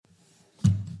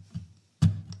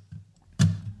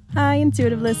Hi,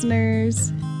 intuitive listeners.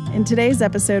 In today's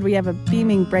episode, we have a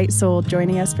beaming bright soul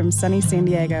joining us from sunny San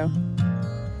Diego.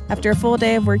 After a full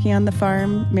day of working on the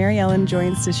farm, Mary Ellen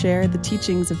joins to share the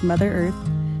teachings of Mother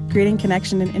Earth, creating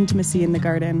connection and intimacy in the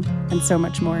garden, and so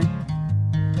much more.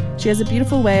 She has a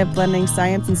beautiful way of blending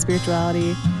science and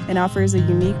spirituality and offers a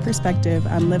unique perspective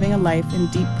on living a life in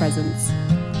deep presence.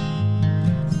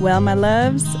 Well, my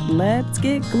loves, let's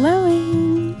get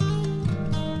glowing.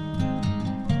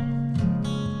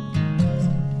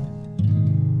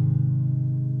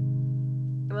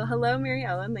 Well, hello, Mary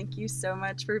Ellen. Thank you so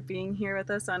much for being here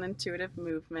with us on Intuitive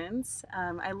Movements.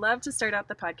 I love to start out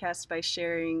the podcast by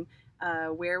sharing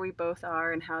where we both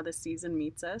are and how the season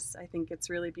meets us. I think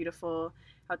it's really beautiful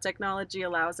how technology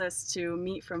allows us to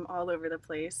meet from all over the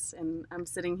place. And I'm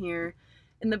sitting here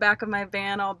in the back of my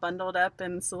van all bundled up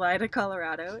in Salida,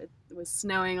 Colorado. It was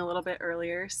snowing a little bit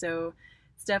earlier, so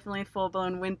it's definitely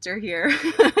full-blown winter here.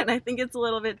 And I think it's a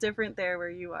little bit different there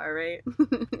where you are, right?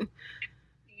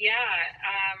 Yeah,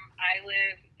 I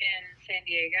live in San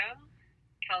Diego,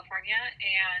 California,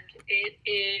 and it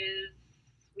is,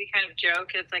 we kind of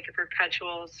joke, it's like a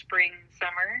perpetual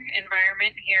spring-summer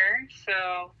environment here.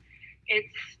 So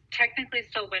it's technically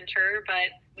still winter,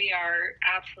 but we are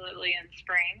absolutely in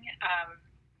spring.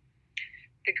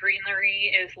 The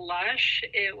greenery is lush.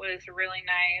 It was really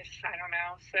nice,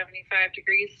 75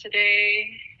 degrees today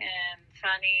and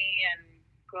sunny and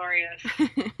glorious.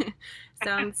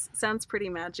 Sounds pretty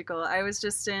magical. I was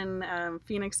just in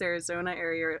Phoenix, Arizona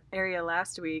area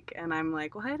last week, and I'm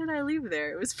like, why did I leave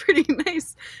there? It was pretty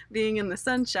nice being in the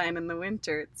sunshine in the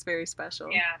winter. It's very special.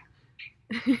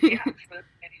 Yeah.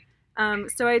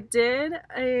 So I did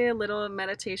a little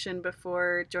meditation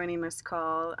before joining this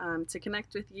call to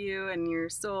connect with you and your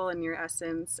soul and your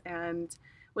essence, and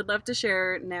would love to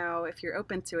share now, if you're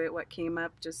open to it, what came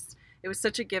up. It was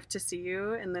such a gift to see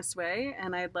you in this way,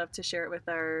 and I'd love to share it with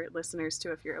our listeners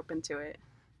too, if you're open to it.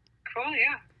 Cool,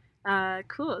 yeah.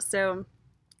 Cool. So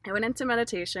I went into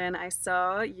meditation. I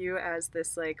saw you as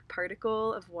this like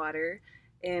particle of water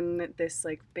in this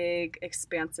like big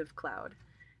expansive cloud.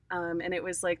 And it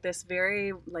was like this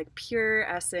very like pure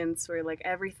essence where like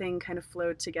everything kind of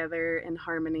flowed together in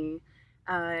harmony.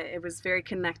 It was very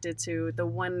connected to the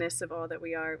oneness of all that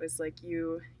we are. It was like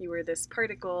you were this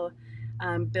particle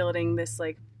building this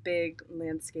like big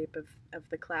landscape of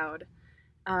the cloud.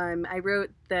 I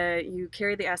wrote that you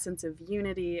carry the essence of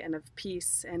unity and of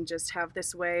peace and just have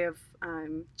this way of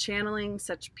channeling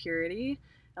such purity,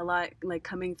 a lot like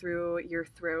coming through your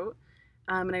throat.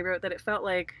 And I wrote that it felt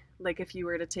like if you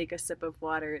were to take a sip of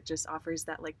water, it just offers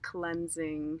that like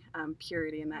cleansing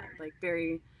purity and that like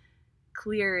very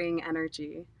clearing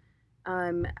energy.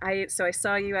 I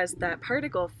saw you as that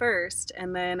particle first,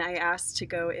 and then I asked to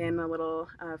go in a little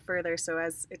further. So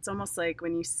as it's almost like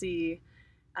when you see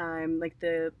like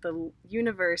the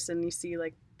universe and you see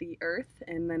like the earth,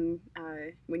 and then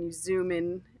when you zoom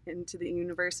in into the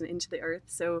universe and into the earth.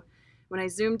 So when I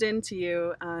zoomed into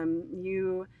you,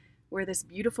 you were this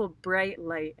beautiful bright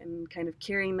light and kind of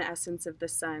carrying the essence of the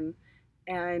sun,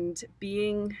 and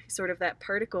being sort of that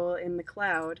particle in the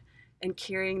cloud and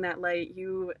carrying that light,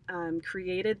 you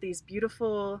created these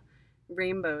beautiful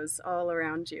rainbows all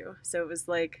around you. So it was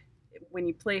like when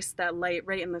you placed that light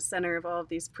right in the center of all of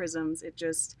these prisms, it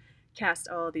just cast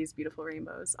all of these beautiful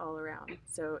rainbows all around.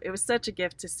 So it was such a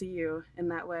gift to see you in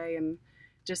that way, and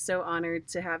just so honored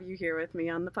to have you here with me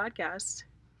on the podcast.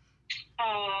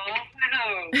 Oh,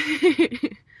 wow.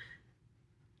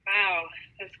 Wow,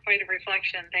 that's quite a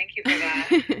reflection. Thank you for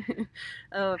that.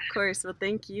 Oh, of course. Well,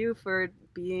 thank you for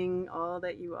being all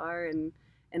that you are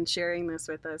and sharing this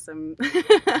with us. I'm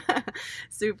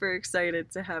super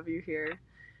excited to have you here.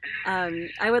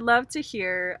 I would love to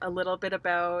hear a little bit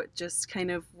about just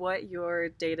kind of what your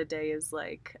day-to-day is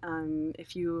like.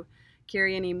 If you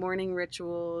carry any morning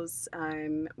rituals,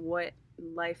 what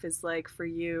life is like for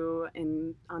you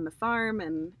on the farm,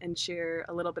 and share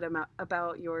a little bit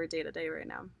about your day-to-day right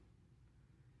now.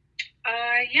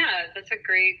 Yeah, that's a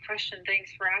great question.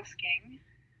 Thanks for asking.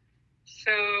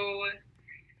 So,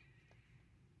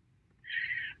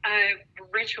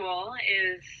 ritual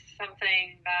is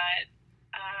something that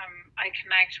I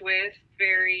connect with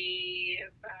very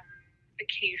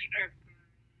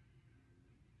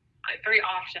very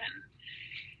often.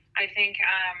 I think,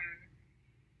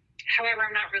 however,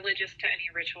 I'm not religious to any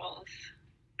rituals.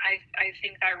 I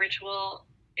think that ritual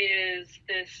is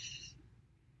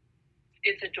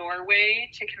it's a doorway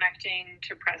to connecting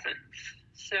to presence.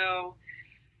 So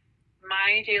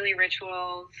my daily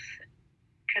rituals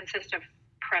consist of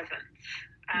presence.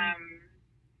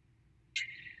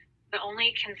 The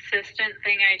only consistent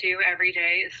thing I do every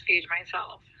day is feed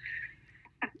myself.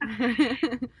 So,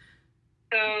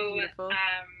 Beautiful.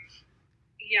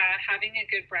 yeah, having a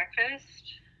good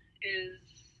breakfast is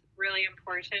really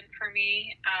important for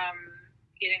me.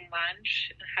 Eating lunch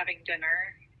and having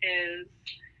dinner is,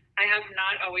 I have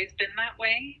not always been that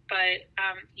way, but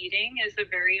eating is a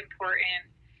very important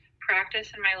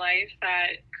practice in my life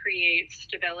that creates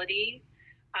stability.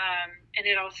 And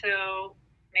it also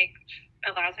makes,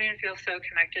 allows me to feel so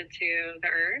connected to the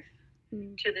earth,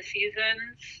 Mm. to the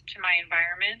seasons, to my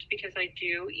environment, because I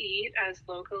do eat as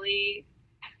locally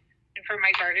and from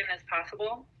my garden as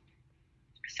possible.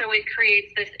 So it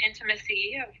creates this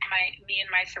intimacy of me and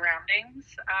my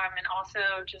surroundings, and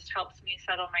also just helps me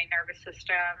settle my nervous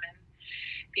system and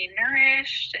be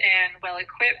nourished and well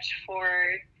equipped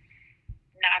for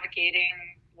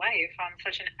navigating life on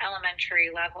such an elementary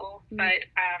level. Mm. But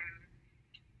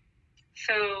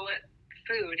so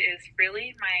food is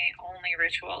really my only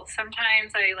ritual.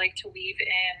 Sometimes I like to weave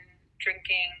in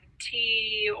drinking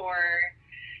tea, or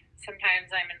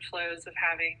sometimes I'm in flows of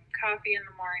having coffee in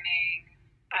the morning.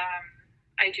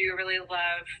 I do really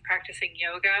love practicing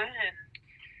yoga, and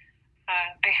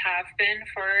I have been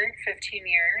for 15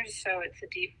 years, so it's a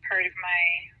deep part of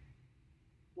my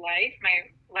life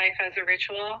as a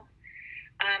ritual.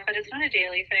 But it's not a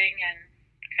daily thing, and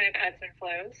kind of ebbs and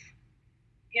flows.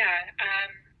 Yeah.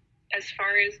 As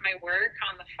far as my work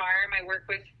on the farm, I work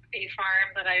with a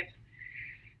farm that I've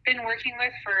been working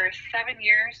with for 7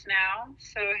 years now.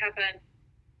 So I have a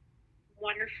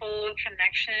wonderful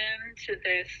connection to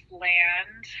this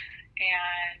land,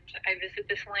 and I visit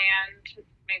this land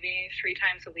maybe 3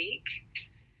 times a week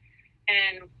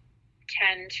and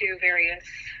tend to various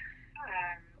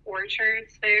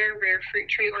orchards there, rare fruit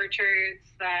tree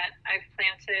orchards that I've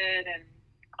planted, and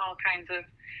all kinds of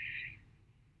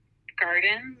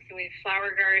gardens. We have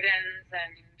flower gardens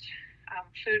and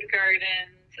food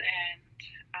gardens, and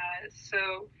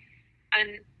so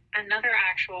another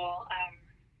actual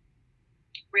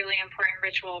really important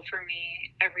ritual for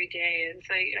me every day is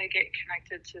I get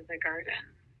connected to the garden.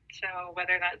 So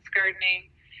whether that's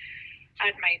gardening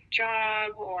at my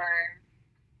job or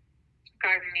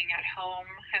gardening at home,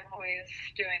 I'm always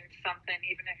doing something,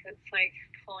 even if it's like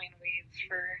pulling weeds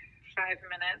for 5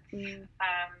 minutes. Mm.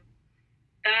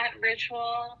 That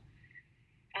ritual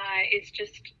is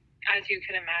just, as you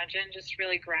can imagine, just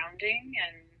really grounding,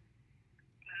 and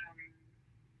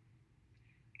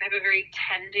I have a very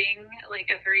tending, like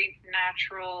a very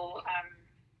natural,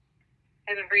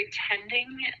 I have a very tending,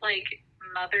 like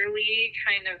motherly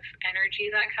kind of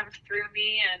energy that comes through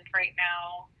me. And right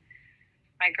now,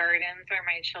 my gardens are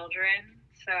my children.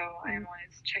 So I'm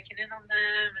always checking in on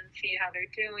them and see how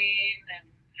they're doing and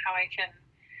how I can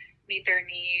meet their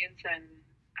needs and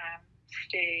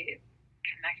stay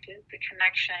connected. The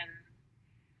connection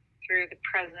through the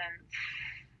presence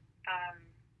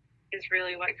is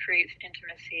really what creates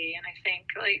intimacy. And I think,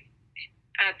 like,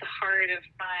 at the heart of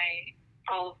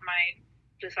all of my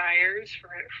desires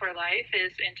for life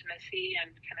is intimacy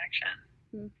and connection.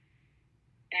 Mm.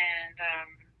 And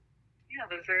yeah,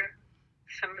 those are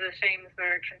some of the things that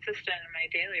are consistent in my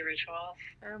daily rituals.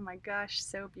 Oh my gosh,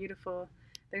 so beautiful.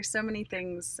 There's so many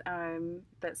things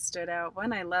that stood out.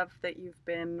 One, I love that you've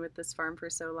been with this farm for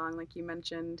so long. Like you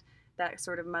mentioned, that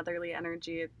sort of motherly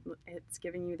energy, it's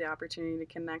giving you the opportunity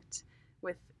to connect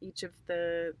with each of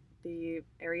the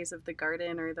areas of the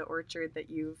garden or the orchard that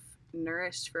you've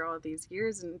nourished for all these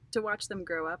years, and to watch them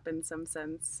grow up in some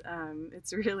sense.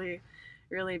 It's really,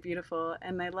 really beautiful.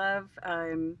 And I love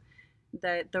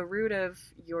that the root of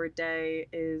your day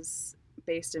is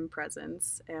based in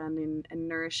presence and in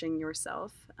nourishing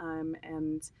yourself,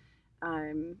 and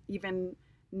even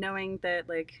knowing that,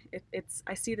 like, it's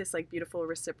I see this like beautiful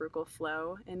reciprocal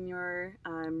flow in your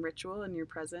ritual and your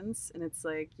presence, and it's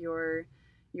like your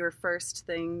first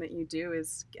thing that you do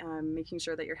is making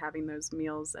sure that you're having those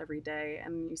meals every day.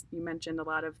 And you mentioned a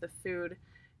lot of the food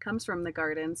comes from the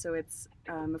garden, so it's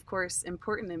of course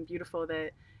important and beautiful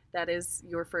that that is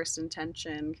your first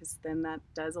intention, because then that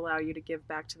does allow you to give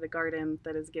back to the garden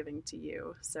that is giving to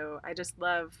you. So I just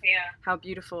love how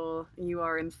beautiful you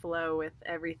are in flow with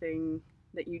everything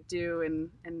that you do and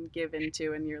give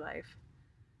into in your life.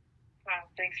 Wow,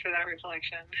 thanks for that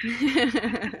reflection.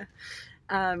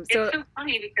 So, it's so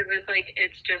funny because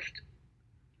it's just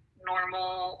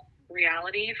normal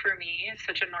reality for me. It's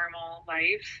such a normal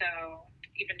life. So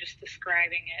even just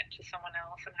describing it to someone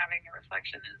else and having a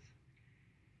reflection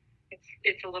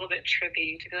it's a little bit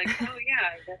trippy to be like, oh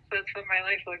yeah, that's what my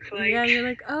life looks like. Yeah, you're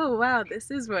like, oh wow, this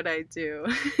is what I do.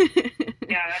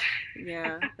 Yeah.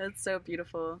 Yeah, that's so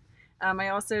beautiful. I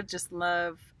also just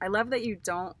love that you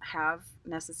don't have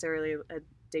necessarily a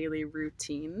daily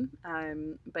routine,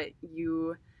 but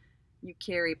you you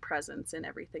carry presence in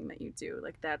everything that you do.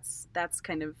 Like that's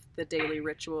kind of the daily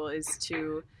ritual, is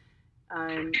to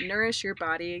nourish your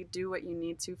body, do what you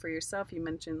need to for yourself. You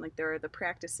mentioned like there are the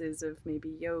practices of maybe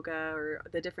yoga or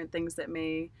the different things that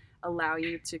may allow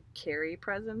you to carry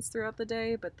presence throughout the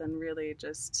day, but then really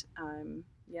just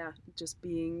yeah, just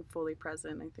being fully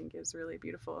present, I think, is really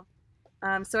beautiful.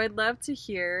 So I'd love to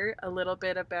hear a little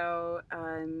bit about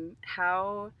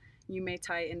how you may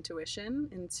tie intuition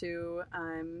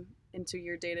into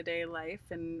your day to day life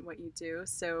and what you do.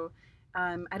 So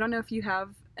I don't know if you have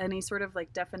any sort of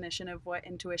like definition of what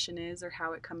intuition is or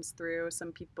how it comes through.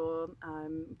 Some people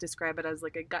describe it as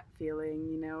like a gut feeling.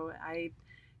 You know, I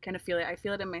kind of feel it. I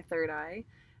feel it in my third eye.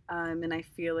 And I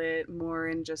feel it more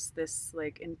in just this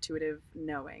like intuitive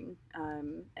knowing.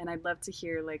 And I'd love to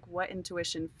hear like what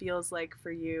intuition feels like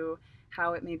for you,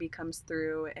 how it maybe comes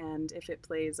through, and if it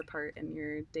plays a part in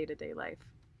your day to day life.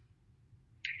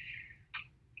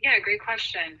 Yeah, great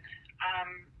question.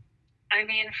 I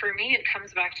mean, for me, it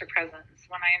comes back to presence.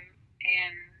 When I'm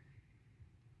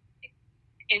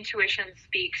in, intuition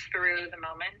speaks through the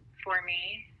moment for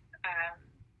me.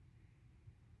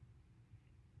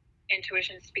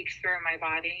 Intuition speaks through my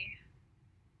body.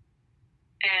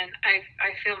 And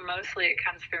I feel mostly it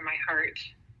comes through my heart.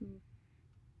 Mm.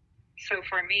 So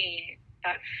for me,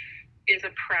 that is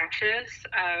a practice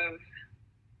of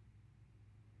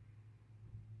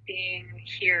being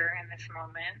here in this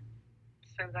moment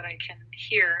so that I can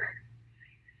hear.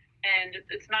 And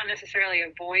it's not necessarily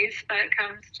a voice that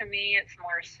comes to me, it's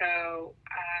more so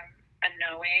a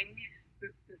knowing.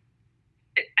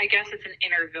 I guess it's an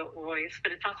inner voice,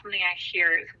 but it's not something I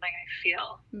hear, it's something I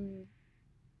feel. Mm.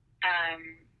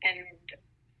 And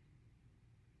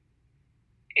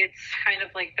it's kind of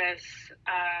like this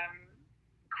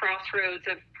crossroads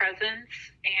of presence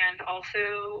and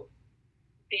also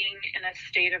being in a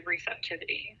state of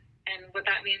receptivity. And what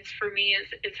that means for me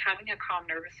is having a calm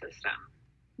nervous system.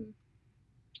 Mm.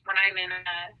 When I'm in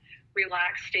a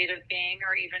relaxed state of being,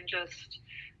 or even just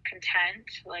content,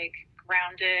 like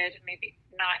grounded, maybe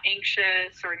not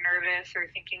anxious or nervous or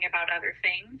thinking about other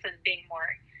things, and being more,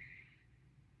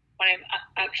 when I'm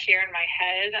up here in my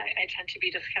head, I tend to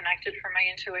be disconnected from my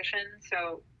intuition.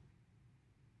 So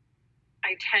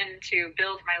I tend to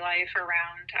build my life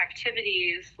around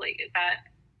activities like that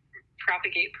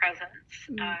propagate presence.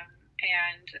 Mm.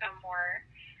 And a more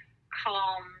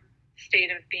calm state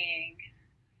of being,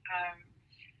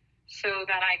 so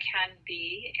that I can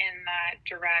be in that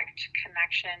direct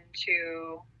connection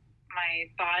to my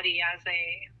body as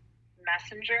a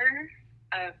messenger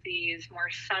of these more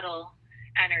subtle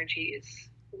energies,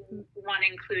 one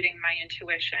including my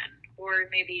intuition, or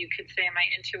maybe you could say my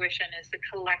intuition is the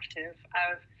collective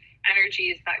of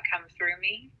energies that come through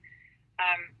me.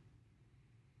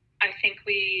 I think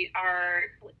we are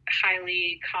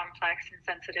highly complex and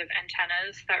sensitive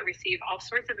antennas that receive all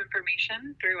sorts of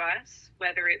information through us,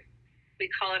 whether we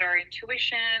call it our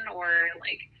intuition or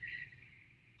like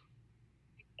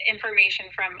information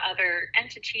from other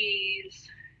entities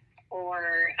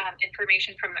or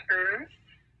information from the earth.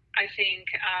 I think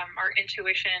our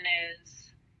intuition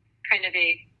is kind of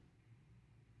a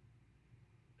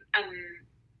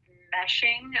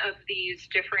meshing of these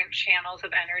different channels of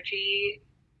energy,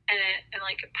 and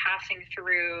like passing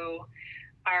through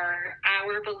our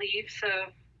beliefs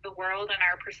of the world and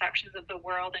our perceptions of the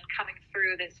world, and coming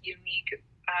through this unique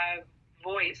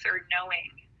voice or knowing.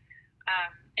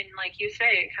 And like you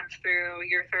say, it comes through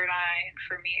your third eye, and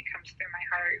for me, it comes through my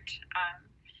heart.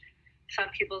 Some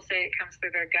people say it comes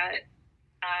through their gut,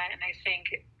 and I think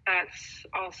that's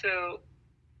also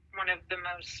one of the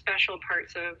most special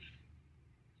parts of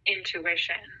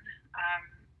intuition.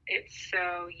 It's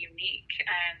so unique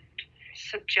and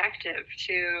subjective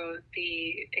to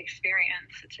the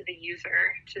experience, to the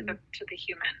user, to the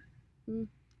human.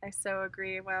 I so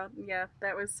agree. Wow, yeah,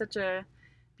 that was such a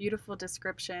beautiful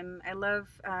description. I love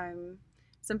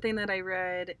something that I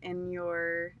read in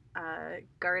your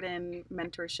garden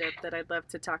mentorship that I'd love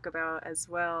to talk about as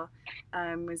well.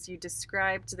 Was you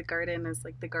described the garden as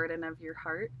like the garden of your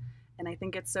heart. And I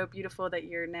think it's so beautiful that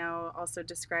you're now also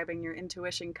describing your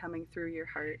intuition coming through your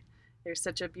heart. There's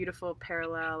such a beautiful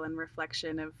parallel and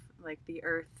reflection of like the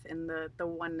earth and the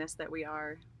oneness that we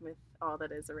are with all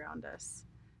that is around us.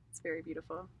 It's very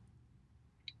beautiful.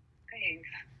 Thanks.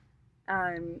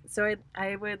 So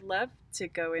I would love to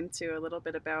go into a little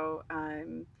bit about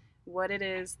what it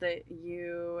is that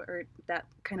you, or that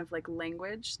kind of like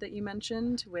language that you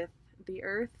mentioned with the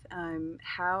earth.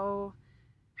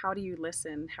 How do you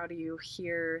listen? How do you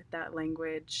hear that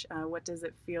language? What does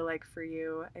it feel like for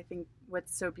you? I think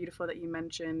what's so beautiful that you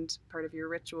mentioned, part of your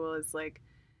ritual is like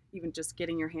even just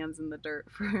getting your hands in the dirt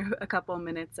for a couple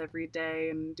minutes every day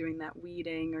and doing that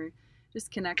weeding or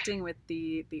just connecting with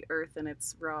the earth in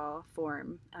its raw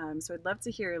form. So I'd love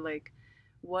to hear like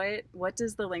what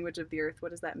does the language of the earth,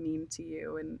 what does that mean to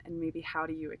you, and maybe how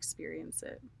do you experience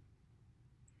it?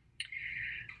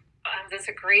 That's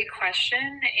a great question,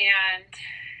 and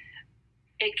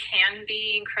it can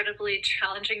be incredibly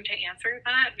challenging to answer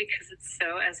that because it's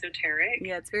so esoteric.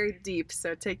 Yeah, it's very deep,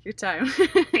 so take your time.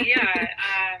 Yeah.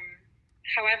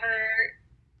 However,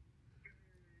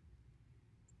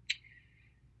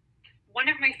 one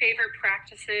of my favorite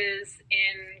practices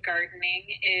in gardening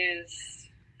is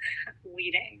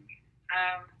weeding.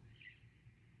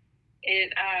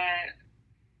 It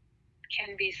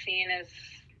can be seen as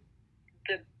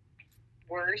the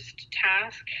worst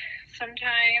task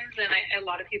sometimes, and a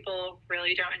lot of people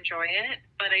really don't enjoy it.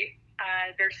 But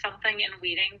there's something in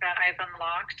weeding that I've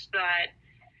unlocked that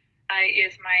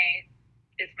is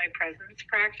my presence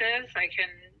practice. I can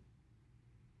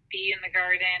be in the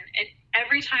garden.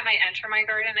 Every time I enter my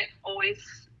garden, I always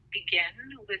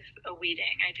begin with a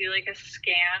weeding. I do like a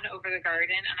scan over the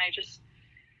garden, and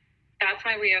that's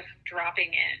my way of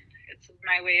dropping in. It's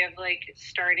my way of like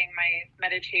starting my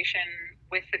meditation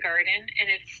with the garden, and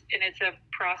it's a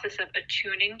process of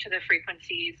attuning to the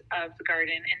frequencies of the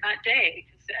garden in that day,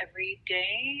 because every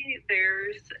day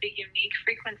there's a unique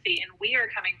frequency, and we are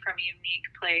coming from a unique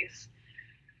place.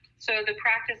 So the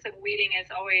practice of weeding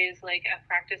is always like a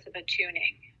practice of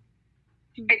attuning.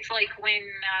 It's like when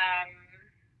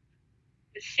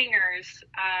singers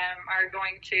are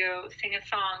going to sing a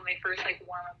song, they first like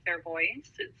warm up their voice.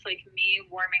 It's like me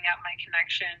warming up my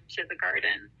connection to the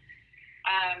garden.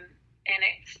 And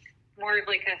it's more of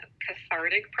like a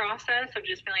cathartic process of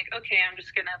just being like, okay, I'm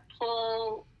just going to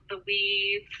pull the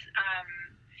weeds.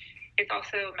 It's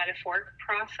also a metaphoric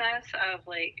process of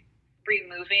like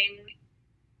removing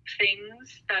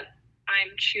things that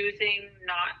I'm choosing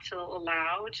not to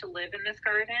allow to live in this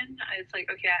garden. It's like,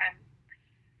 okay,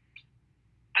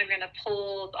 I'm going to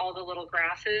pull all the little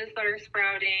grasses that are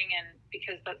sprouting, and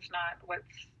because that's not what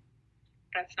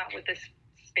this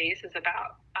space is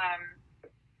about.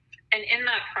 And in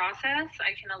that process,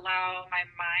 I can allow my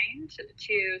mind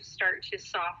to start to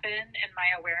soften and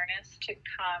my awareness to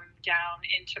come down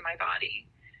into my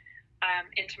body,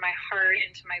 into my heart,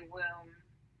 into my womb,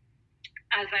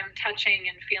 as I'm touching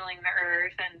and feeling the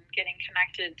earth and getting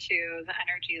connected to the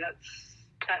energy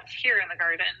that's here in the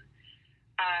garden.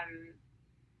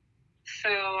 So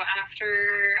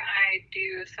after I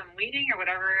do some weeding or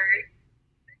whatever,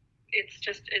 it's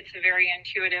a very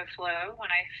intuitive flow.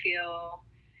 When I feel,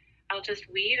 I'll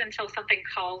just weed until something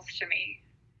calls to me.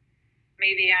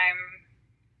 Maybe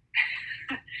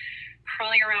I'm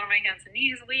crawling around my hands and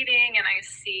knees weeding, and I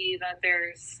see that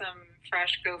there's some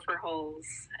fresh gopher holes,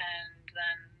 and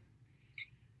then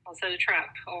I'll set a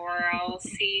trap. Or I'll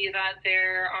see that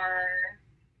there are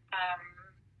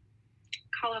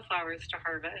cauliflowers to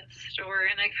harvest,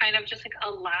 and I kind of just like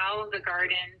allow the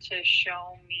garden to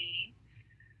show me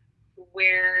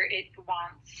where it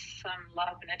wants some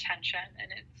love and attention,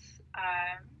 and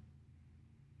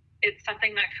it's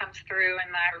something that comes through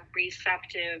in that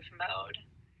receptive mode.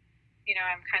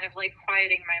 I'm kind of like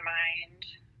quieting my mind.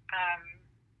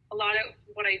 A lot of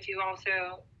what I do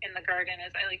also in the garden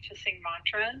is I like to sing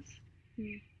mantras,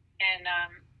 and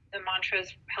the mantras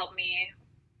help me.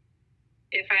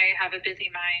 If I have a busy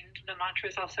mind, the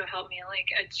mantras also help me like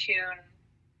attune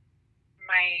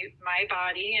my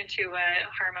body into a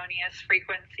harmonious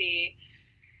frequency.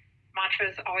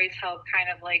 Mantras always help kind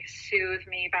of like soothe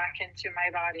me back into my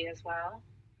body as well.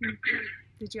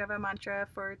 Did you have a mantra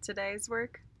for today's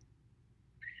work?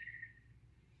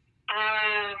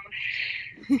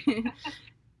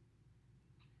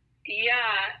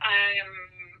 Yeah,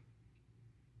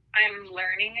 I'm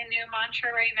learning a new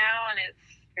mantra right now, and it's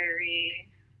very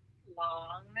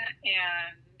long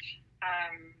and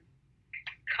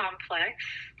complex.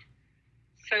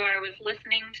 So I was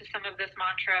listening to some of this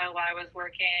mantra while I was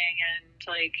working, and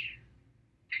like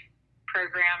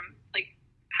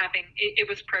it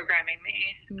was programming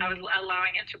me. I was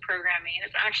allowing it to program me.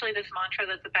 It's actually this mantra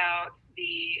that's about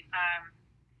the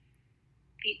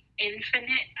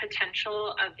infinite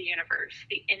potential of the universe,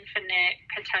 the infinite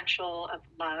potential of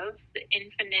love, the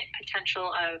infinite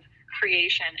potential of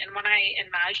creation. And when I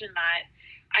imagine that,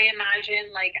 I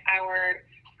imagine like our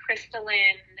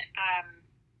crystalline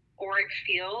auric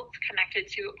fields connected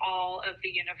to all of the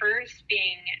universe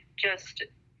being just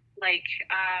like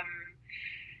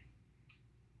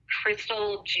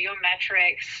crystal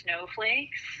geometric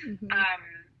snowflakes.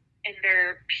 In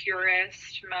their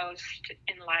purest, most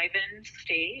enlivened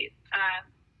state.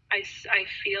 I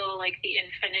feel like the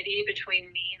infinity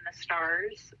between me and the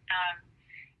stars.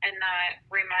 And that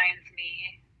reminds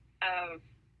me of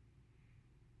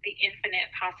the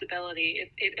infinite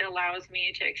possibility. It allows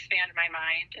me to expand my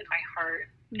mind and my heart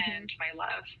and my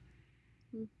love.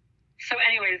 So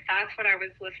anyways, that's what I was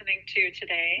listening to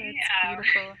today. That's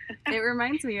beautiful. It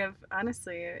reminds me of,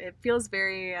 honestly, it feels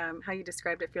very, how you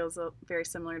described it feels very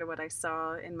similar to what I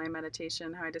saw in my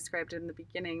meditation, how I described it in the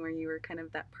beginning, where you were kind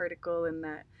of that particle in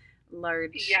that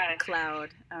large cloud.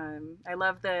 I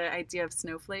love the idea of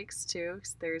snowflakes too,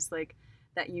 'cause there's like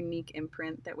that unique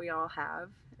imprint that we all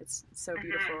have. It's so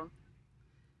beautiful.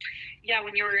 Yeah,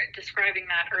 when you were describing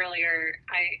that earlier,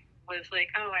 I was like,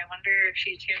 oh, I wonder if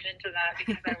she tuned into that,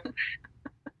 because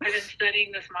I've been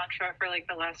studying this mantra for like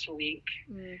the last week,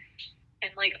 and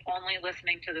like only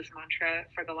listening to this mantra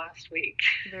for the last week.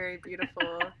 Very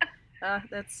beautiful.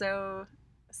 That's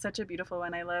such a beautiful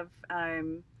one. I love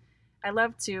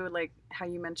too, like how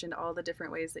you mentioned all the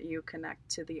different ways that you connect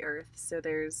to the earth. So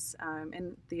there's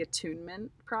and the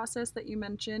attunement process that you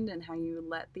mentioned, and how you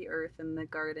let the earth and the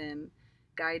garden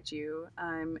guide you.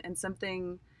 And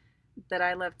something that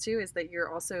I love too is that you're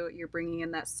bringing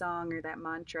in that song or that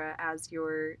mantra as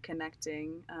you're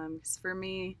connecting. 'Cause for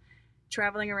me,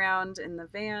 traveling around in the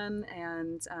van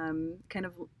and kind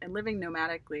of living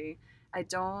nomadically, I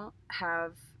don't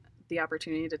have the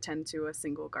opportunity to tend to a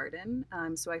single garden.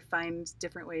 So I find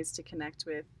different ways to connect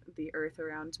with the earth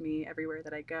around me everywhere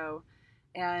that I go.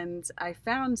 And I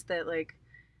found that, like,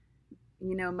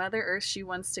 Mother Earth, she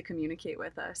wants to communicate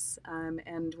with us.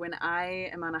 And when I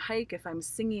am on a hike, if I'm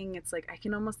singing, it's like I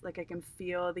can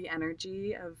feel the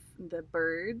energy of the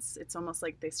birds. It's almost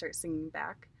like they start singing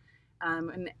back.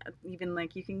 And even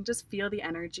like you can just feel the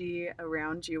energy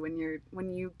around you when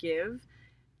you give,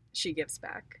 she gives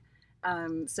back.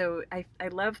 So I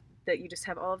love that you just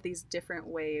have all of these different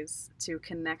ways to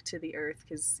connect to the earth,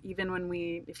 because even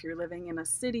if you're living in a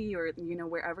city or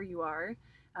wherever you are,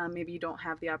 maybe you don't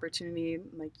have the opportunity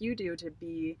like you do to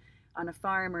be on a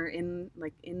farm or in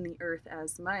the earth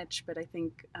as much. But I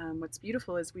think what's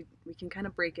beautiful is we can kind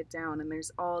of break it down, and there's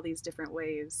all these different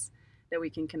ways that we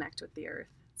can connect with the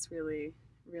earth. It's really,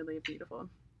 really beautiful.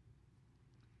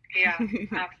 Yeah,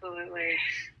 absolutely.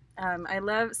 I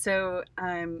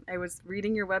was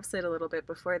reading your website a little bit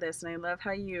before this, and I love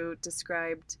how you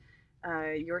described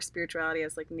your spirituality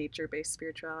as like nature-based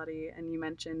spirituality, and you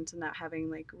mentioned not having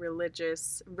like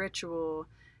religious ritual,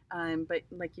 but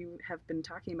like you have been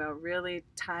talking about, really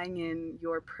tying in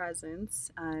your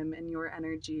presence and your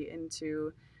energy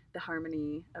into the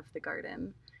harmony of the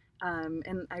garden.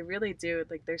 And I really do,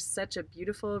 like, there's such a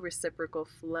beautiful reciprocal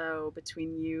flow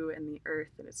between you and the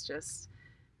earth, and it's just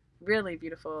really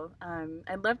beautiful.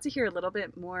 I'd love to hear a little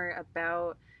bit more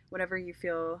about whatever you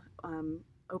feel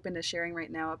open to sharing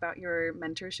right now about your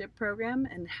mentorship program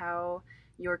and how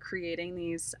you're creating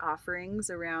these offerings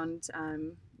around.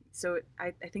 So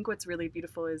I think what's really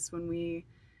beautiful is when we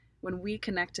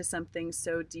connect to something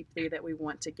so deeply that we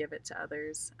want to give it to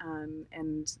others.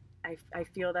 And I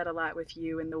feel that a lot with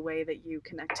you in the way that you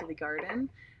connect to the garden,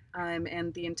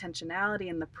 and the intentionality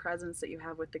and the presence that you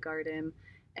have with the garden,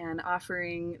 and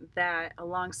offering that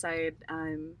alongside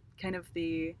kind of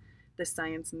the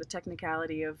science and the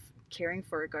technicality of caring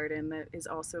for a garden that is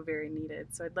also very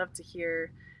needed. So I'd love to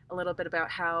hear a little bit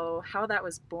about how that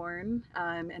was born,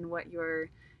 and what your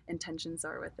intentions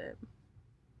are with it.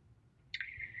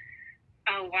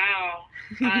 Oh, wow.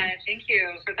 Thank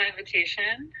you for the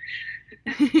invitation.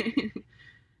 I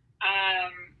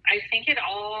think the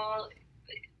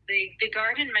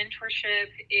garden mentorship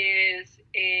is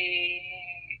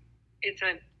it's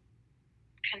a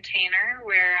container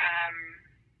where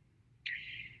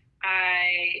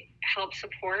I help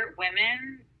support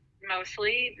women.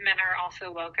 Mostly, men are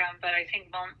also welcome, but I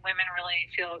think women really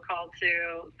feel called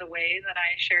to the way that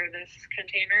I share this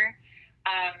container.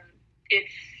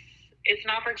 It's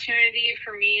an opportunity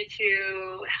for me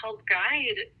to help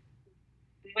guide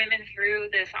women through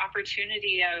this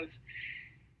opportunity of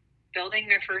building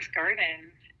their first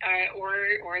garden,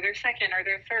 or their second or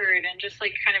their third, and just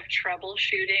like kind of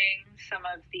troubleshooting some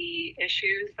of the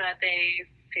issues that they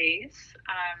face.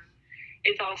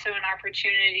 It's also an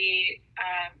opportunity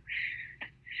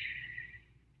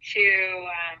to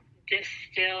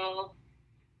distill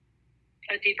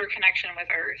a deeper connection with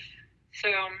Earth. So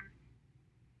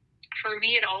for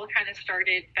me, it all kind of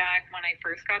started back when I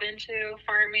first got into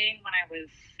farming when I was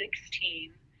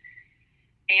 16.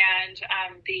 And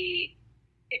the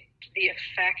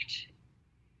effect,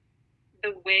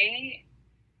 the way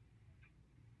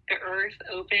the earth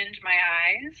opened my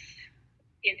eyes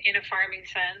in a farming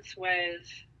sense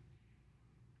was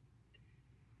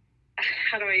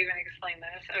how do I even explain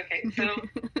this? Okay, so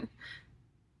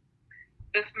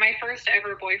my first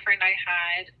ever boyfriend I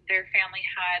had, their family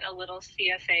had a little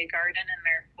CSA garden in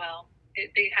their, well,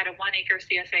 they had a 1 acre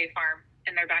CSA farm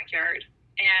in their backyard.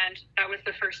 And that was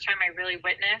the first time I really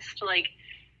witnessed like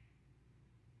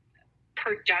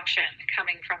production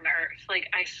coming from the earth. Like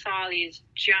I saw these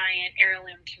giant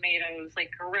heirloom tomatoes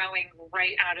like growing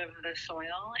right out of the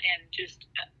soil, and just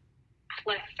a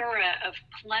plethora of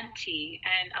plenty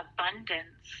and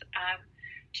abundance.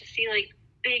 To see like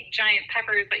big giant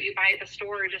peppers that you buy at the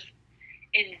store just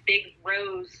in big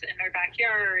rows in their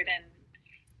backyard, and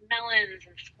melons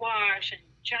and squash and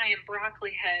giant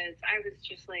broccoli heads. I was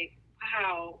just like,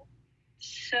 wow,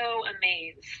 so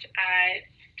amazed at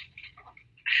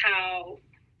how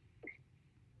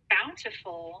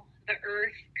bountiful the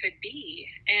earth could be,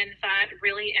 and that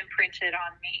really imprinted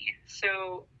on me.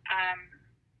 So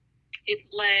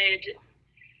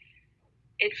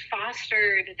it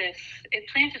fostered this, it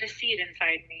planted a seed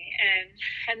inside me,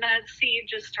 and that seed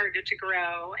just started to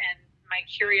grow, and my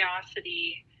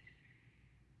curiosity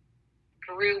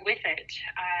grew with it.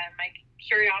 My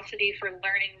curiosity for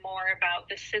learning more about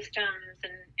the systems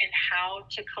and how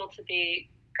to cultivate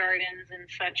gardens in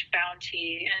such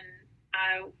bounty,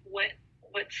 and what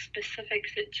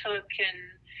specifics it took,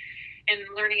 and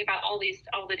learning about all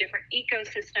the different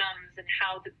ecosystems, and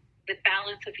how the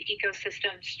balance of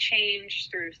ecosystems change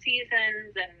through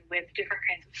seasons, and with different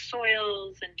kinds of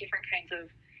soils and different kinds of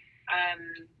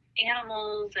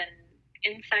animals and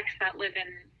insects that live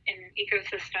in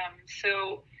ecosystems.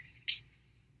 So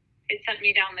it sent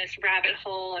me down this rabbit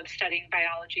hole of studying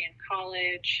biology in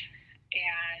college,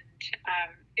 and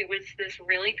it was this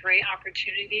really great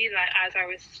opportunity that as I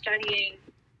was studying,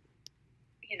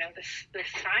 you know, the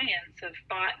science of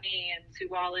botany and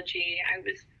zoology, I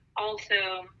was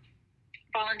also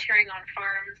volunteering on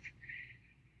farms,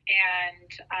 and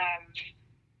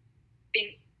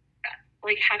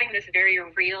like having this very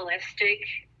realistic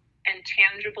and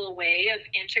tangible way of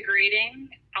integrating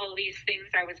all these things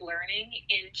I was learning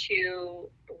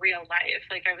into real life.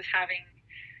 Like I was having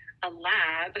a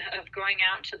lab of going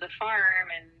out to the farm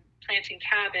and planting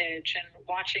cabbage and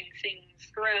watching things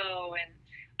grow and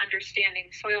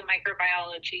understanding soil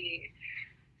microbiology.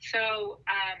 So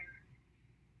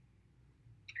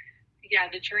yeah,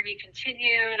 the journey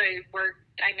continued.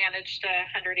 I managed a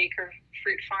 100-acre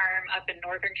fruit farm up in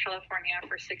Northern California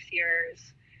for 6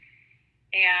 years.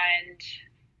 And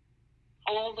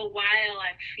all the while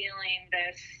I'm feeling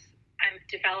this, I'm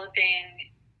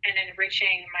developing and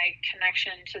enriching my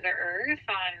connection to the earth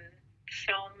on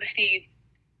so many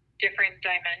different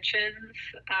dimensions.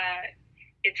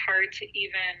 It's hard to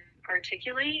even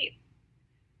articulate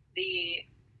the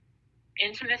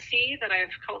intimacy that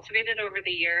I've cultivated over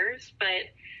the years,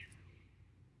 but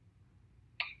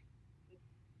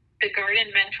the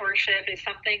garden mentorship is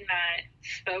something that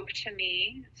spoke to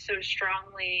me so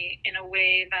strongly in a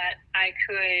way that I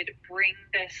could bring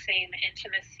the same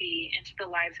intimacy into the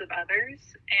lives of others,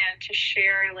 and to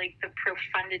share like the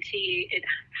profundity it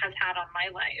has had on my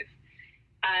life.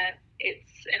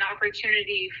 It's an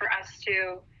opportunity for us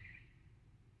to,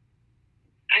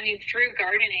 I mean, through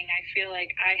gardening, I feel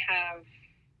like I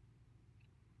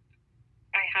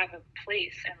have a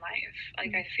place in life.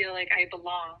 Like I feel like I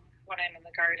belong when I'm in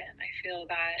the garden. I feel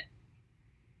that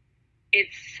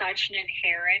it's such an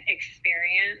inherent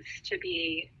experience to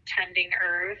be tending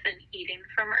earth and eating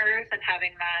from earth, and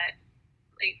having that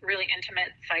like really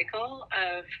intimate cycle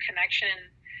of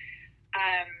connection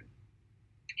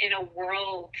in a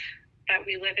world that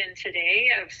we live in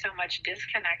today of so much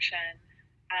disconnection.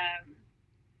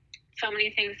 So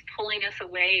many things pulling us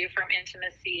away from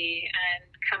intimacy and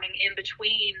coming in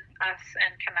between us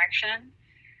and connection.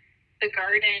 The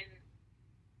garden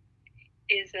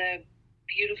is a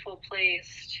beautiful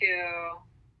place to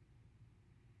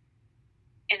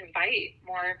invite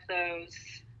more of those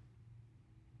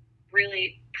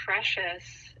really precious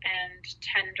and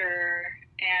tender,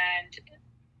 and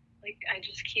like I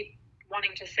just keep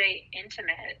wanting to say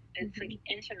intimate. It's like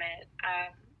intimate,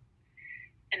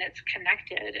 and it's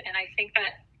connected. And I think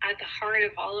that at the heart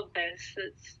of all of this,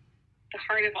 it's the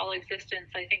heart of all existence.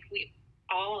 I think we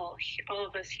all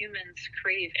of us humans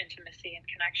crave intimacy and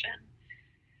connection.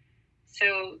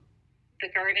 So the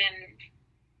garden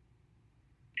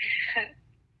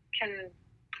can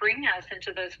bring us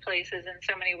into those places in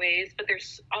so many ways, but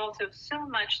there's also so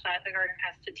much that the garden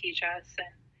has to teach us.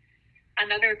 And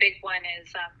another big one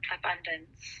is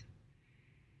abundance.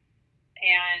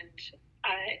 And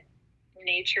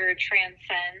nature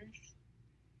transcends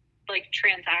like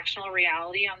transactional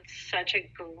reality on such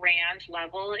a grand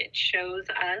level. It shows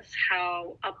us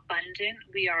how abundant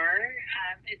we are.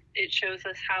 It shows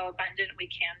us how abundant we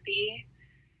can be.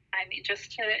 I mean,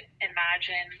 just to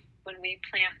imagine when we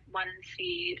plant one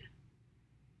seed.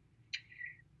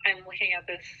 I'm looking at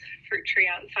this fruit tree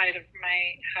outside of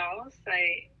my house.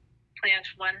 I plant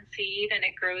one seed and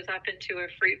it grows up into a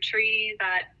fruit tree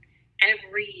that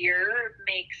every year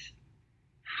makes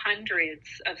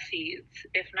hundreds of seeds,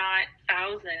 if not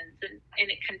thousands, and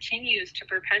it continues to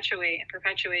perpetuate and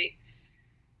perpetuate.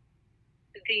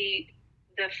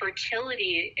 The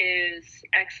fertility is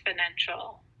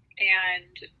exponential,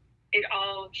 and it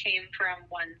all came from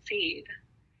one seed.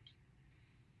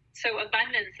 So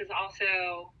abundance is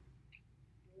also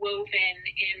woven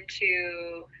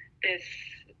into this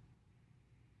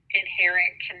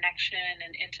inherent connection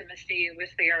and intimacy with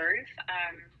the earth.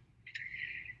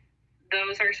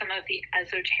 Those are some of the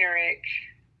esoteric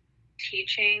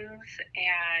teachings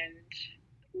and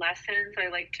lessons I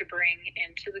like to bring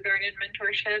into the garden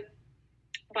mentorship,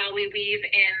 while we weave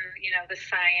in, the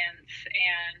science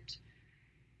and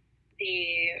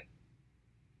the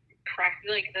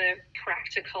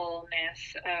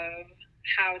practicalness of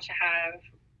how to have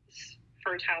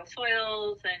fertile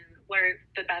soils and what are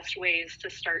the best ways to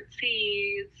start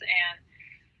seeds and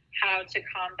how to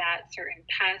combat certain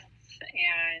pests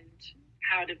and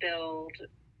how to build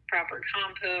proper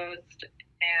compost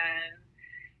and,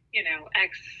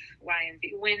 X, Y, and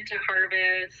Z, when to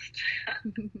harvest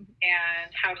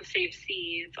and how to save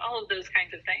seeds, all of those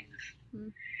kinds of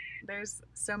things. There's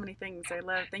so many things I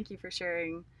love. Thank you for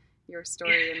sharing your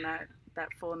story and that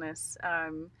fullness. I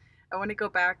want to go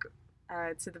back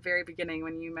to the very beginning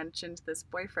when you mentioned this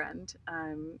boyfriend,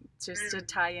 just to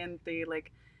tie in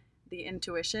the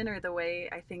intuition, or the way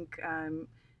I think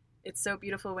it's so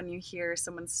beautiful when you hear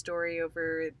someone's story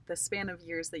over the span of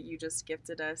years that you just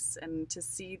gifted us, and to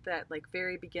see that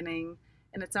very beginning.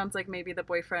 And it sounds like maybe the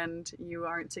boyfriend, you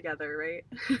aren't together, right?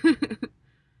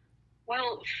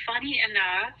 Well, funny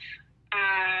enough,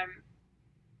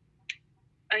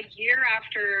 a year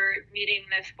after meeting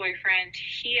this boyfriend,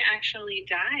 he actually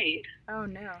died. Oh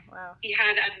no! Wow. He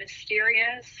had a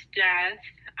mysterious death.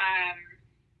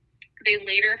 They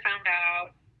later found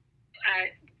out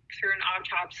through an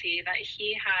autopsy that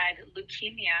he had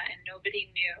leukemia and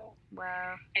nobody knew.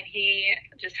 Wow. And he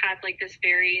just had this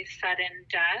very sudden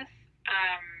death.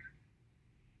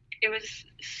 It was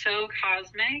so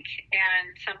cosmic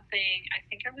and something, I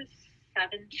think I was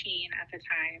 17 at the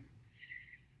time.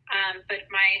 But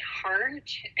my heart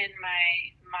and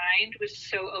my mind was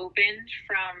so opened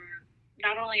from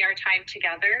not only our time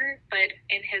together, but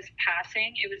in his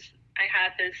passing. I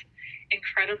had this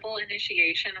incredible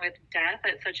initiation with death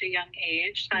at such a young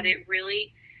age that it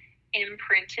really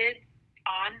imprinted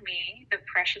on me the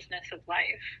preciousness of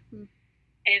life.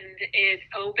 And it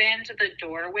opened the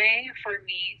doorway for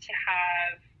me to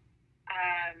have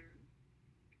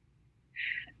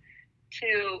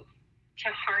to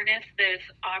harness this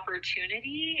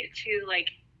opportunity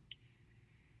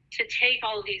to take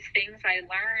all of these things I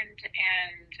learned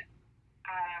and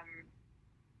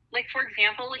for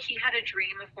example, he had a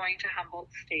dream of going to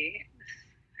Humboldt State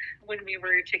when we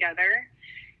were together.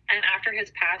 And after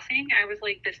his passing, I was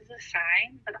like, this is a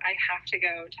sign that I have to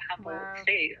go to Humboldt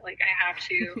State. I have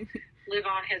to live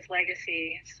on his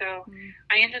legacy. So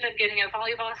I ended up getting a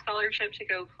volleyball scholarship to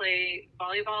go play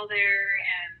volleyball there.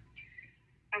 And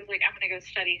I was like, I'm going to go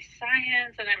study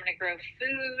science and I'm going to grow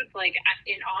food,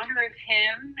 in honor of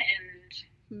him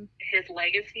and his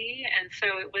legacy. And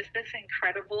so it was this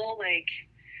incredible,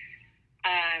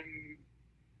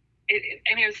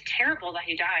 it was terrible that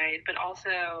he died, but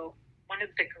also one of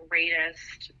the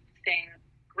greatest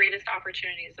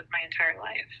opportunities of my entire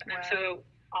life. And I'm so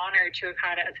honored to have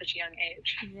had it at such a young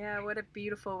age. Yeah, what a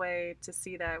beautiful way to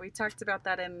see that. We talked about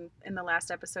that in the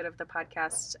last episode of the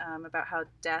podcast, about how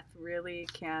death really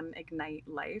can ignite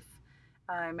life.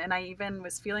 And I even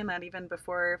was feeling that even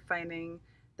before finding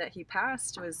that he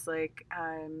passed, was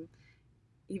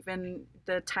even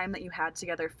the time that you had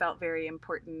together felt very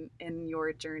important in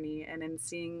your journey, and in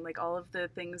seeing all of the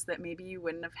things that maybe you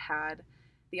wouldn't have had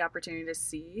the opportunity to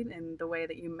see, and the way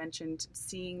that you mentioned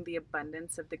seeing the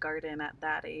abundance of the garden at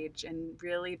that age and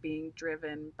really being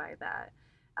driven by that.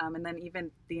 And then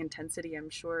even the intensity, I'm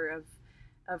sure,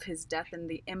 of his death and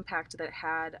the impact that it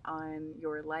had on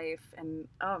your life. And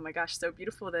oh my gosh, so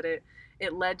beautiful that it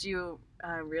led you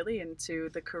really into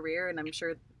the career, and I'm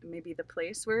sure maybe the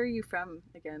place. Where are you from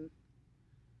again?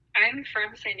 I'm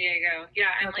from San Diego.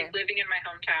 Yeah, I'm living in my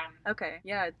hometown. Okay,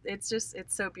 yeah, it's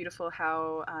so beautiful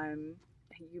how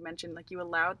you mentioned you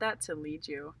allowed that to lead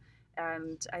you,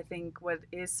 And I think what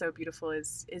is so beautiful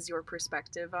is your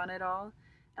perspective on it all,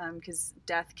 because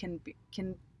death can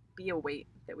be a weight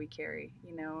that we carry,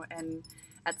 you know, and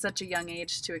at such a young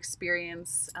age to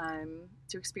experience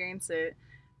it,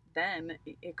 then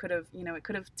it could have, you know, it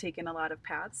could have taken a lot of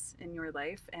paths in your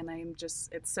life. And I'm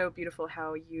just, it's so beautiful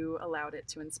how you allowed it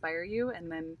to inspire you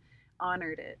and then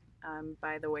honored it,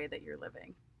 by the way that you're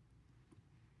living.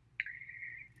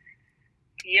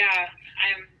 Yeah,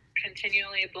 I'm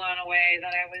continually blown away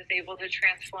that I was able to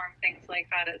transform things like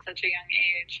that at such a young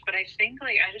age. But I think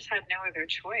like I just had no other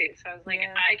choice. I was like,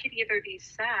 Yeah. I could either be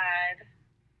sad.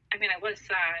 I mean, I was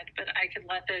sad, but I could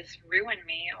let this ruin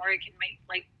me, or I could make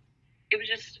like it was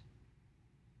just,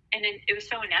 and it was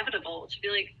so inevitable to be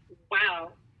like,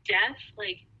 wow, death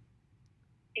like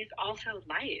is also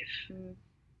life. Mm.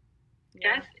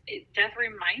 Yeah. Death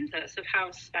reminds us of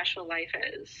how special life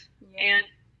is, Yeah.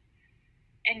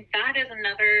 and that is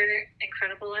another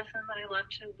incredible lesson that I love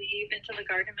to weave into the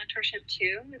garden mentorship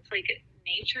too. It's like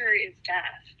nature is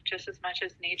death just as much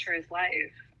as nature is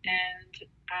life. And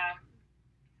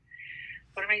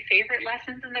one of my favorite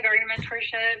lessons in the garden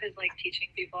mentorship is like teaching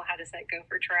people how to set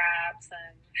gopher traps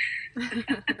and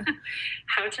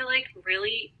how to like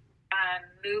really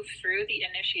move through the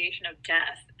initiation of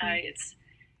death.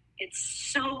 It's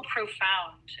so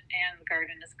profound, and the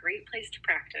garden is a great place to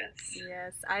practice.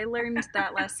 Yes, I learned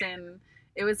that lesson.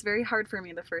 It was very hard for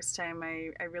me the first time.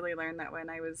 I really learned that when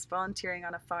I was volunteering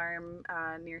on a farm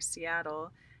near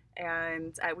Seattle,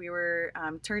 and we were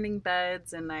turning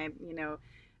beds, and I, you know,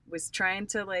 was trying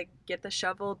to like get the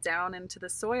shovel down into the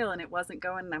soil, and it wasn't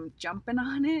going. And I'm jumping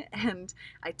on it, and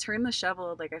I turn the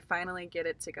shovel, like I finally get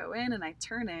it to go in, and I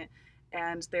turn it,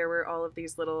 and there were all of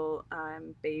these little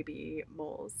baby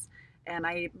moles, and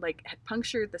I like had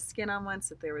punctured the skin on one,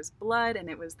 so there was blood, and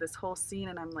it was this whole scene,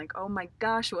 and I'm like, oh my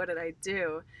gosh, what did I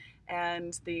do?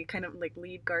 And the kind of like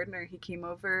lead gardener, he came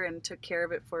over and took care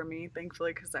of it for me,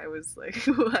 thankfully, because I was like,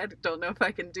 I don't know if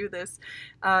I can do this.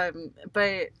 But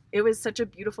it was such a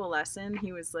beautiful lesson.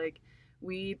 He was like,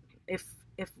 we if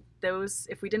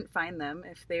if we didn't find them,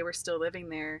 if they were still living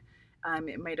there,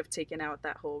 it might have taken out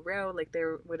that whole row. Like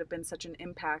there would have been such an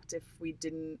impact if we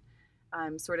didn't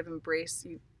sort of embrace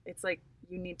you. It's like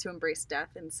you need to embrace death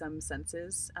in some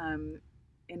senses,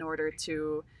 in order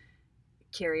to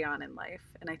carry on in life.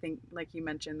 And I think, like you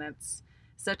mentioned, that's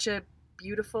such a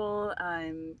beautiful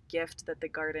gift that the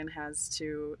garden has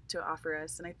to offer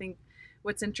us. And I think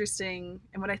what's interesting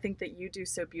and what I think that you do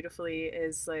so beautifully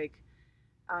is like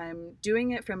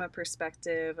doing it from a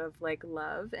perspective of like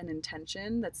love and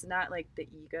intention. That's not like the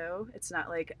ego. It's not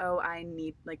like, oh, I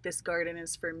need, like, this garden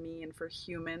is for me and for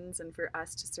humans and for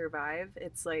us to survive.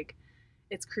 It's like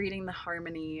it's creating the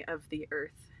harmony of the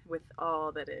earth with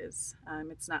all that is.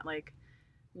 It's not like,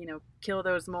 you know, kill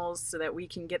those moles so that we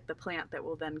can get the plant that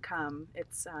will then come.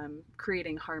 It's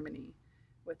creating harmony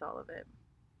with all of it.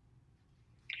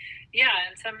 Yeah,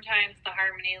 and sometimes the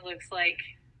harmony looks like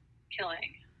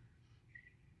killing,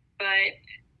 but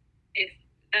if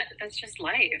that's just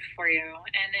life for you.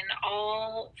 And in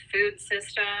all food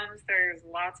systems, there's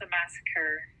lots of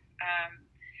massacre.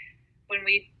 When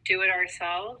we do it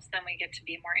ourselves, then we get to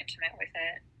be more intimate with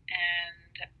it.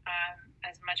 And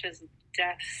as much as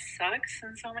death sucks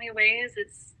in so many ways,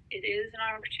 it is an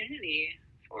opportunity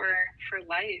for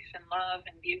life and love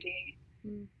and beauty.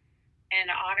 Mm. And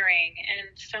honoring.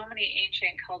 And so many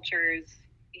ancient cultures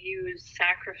use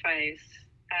sacrifice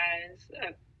as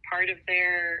a part of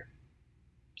their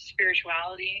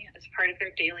spirituality, as part of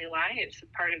their daily lives, a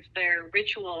part of their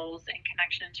rituals and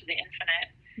connection to the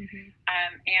infinite. Mm-hmm.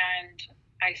 And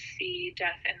I see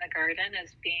death in the garden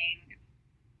as being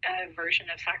a version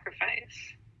of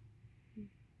sacrifice.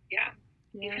 Yeah.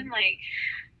 Even like,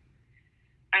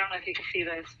 I don't know if you can see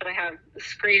this, but I have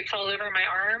scrapes all over my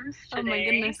arms today. Oh my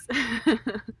goodness.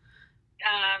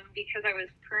 Because I was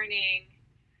pruning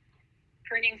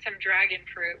some dragon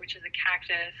fruit, which is a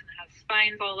cactus, and it has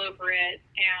spines all over it.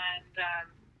 And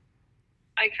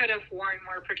I could have worn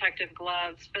more protective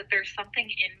gloves, but there's something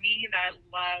in me that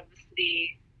loves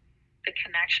the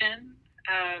connection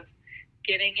of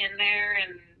getting in there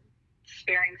and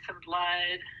sparing some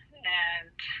blood.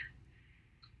 And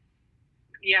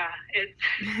yeah,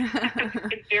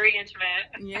 it's very intimate.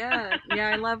 yeah,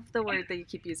 I love the word that you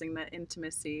keep using, the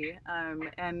intimacy,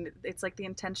 and it's like the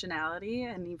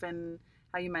intentionality, and even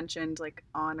how you mentioned like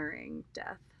honoring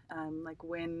death, like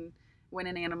when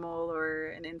an animal or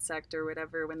an insect or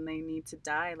whatever, when they need to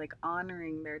die, like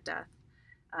honoring their death,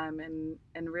 and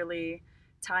really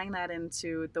tying that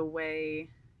into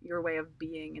your way of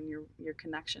being and your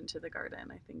connection to the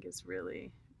garden, I think is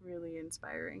really, really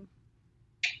inspiring.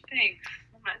 Thanks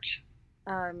so much.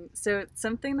 So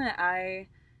something that I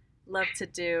love to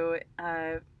do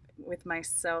with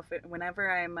myself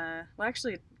whenever I'm, well,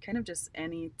 actually, kind of just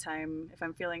any time if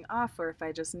I'm feeling off or if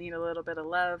I just need a little bit of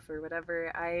love or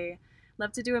whatever, I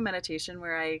love to do a meditation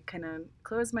where I kind of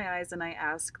close my eyes and I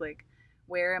ask, like,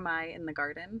 where am I in the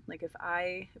garden? Like, if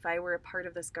I were a part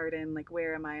of this garden, like,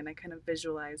 where am I? And I kind of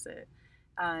visualize it.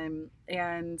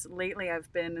 And lately,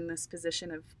 I've been in this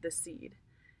position of the seed.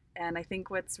 And I think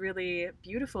what's really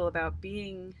beautiful about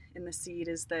being in the seed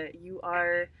is that you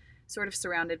are sort of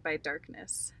surrounded by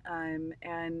darkness.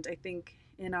 And I think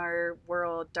in our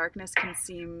world, darkness can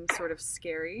seem sort of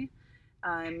scary,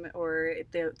 or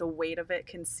the weight of it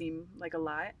can seem like a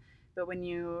lot. But when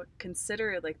you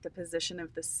consider like the position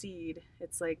of the seed,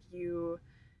 it's like you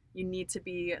need to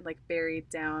be like buried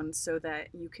down so that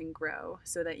you can grow,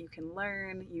 so that you can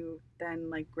learn. You then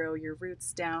like grow your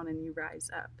roots down and you rise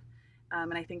up.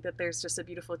 And I think that there's just a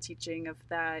beautiful teaching of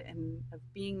that and of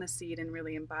being the seed and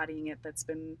really embodying it that's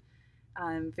been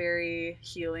very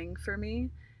healing for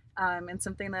me. And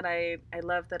something that I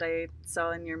love that I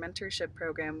saw in your mentorship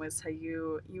program was how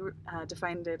you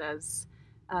defined it as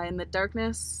in the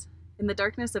darkness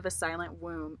of a silent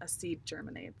womb, a seed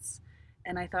germinates.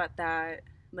 And I thought that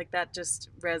like that just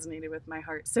resonated with my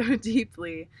heart so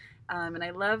deeply. And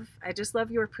I just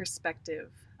love your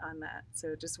perspective on that.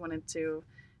 So just wanted to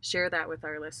share that with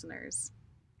our listeners.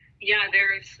 Yeah,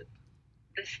 there's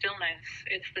the stillness.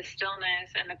 It's the stillness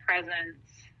and the presence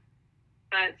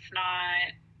that's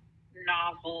not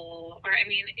novel. Or, I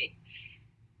mean,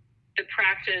 the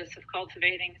practice of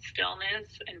cultivating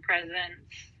stillness and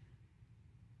presence,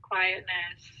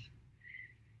 quietness,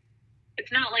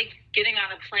 it's not like getting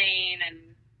on a plane and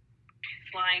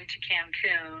flying to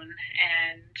Cancun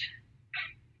and,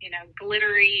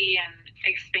 glittery and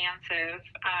expansive,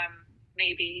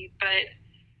 maybe, but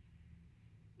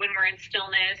when we're in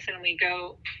stillness and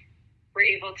we're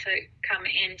able to come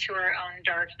into our own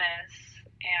darkness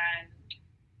and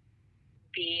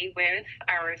be with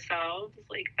ourselves,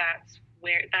 like that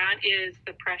is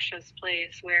the precious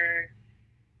place where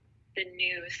the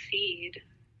new seed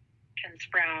can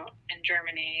sprout and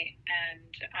germinate,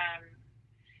 and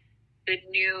the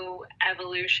new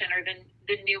evolution or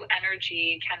the new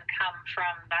energy can come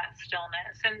from that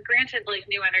stillness. And granted, like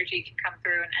new energy can come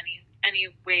through in any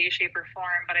way, shape, or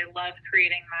form, but I love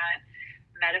creating that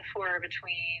metaphor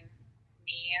between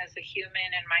me as a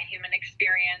human and my human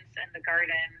experience and the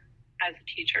garden as a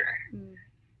teacher.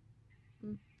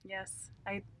 Yes,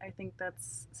 I think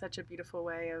that's such a beautiful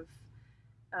way of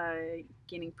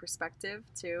gaining perspective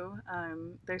too.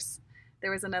 There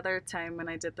was another time when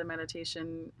I did the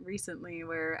meditation recently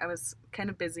where I was kind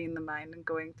of busy in the mind and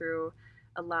going through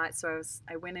a lot. So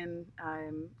I went in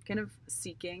kind of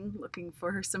looking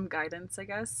for some guidance, I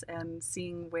guess, and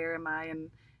seeing where am I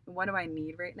and what do I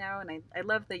need right now. And I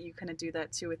love that you kind of do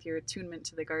that too with your attunement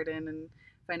to the garden and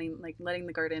finding like letting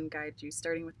the garden guide you,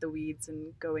 starting with the weeds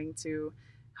and going to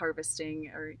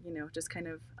harvesting or just kind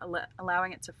of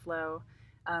allowing it to flow.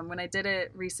 When I did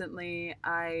it recently,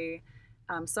 I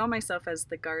saw myself as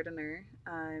the gardener,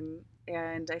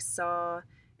 and I saw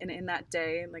in that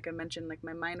day, like I mentioned, like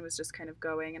my mind was just kind of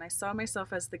going, and I saw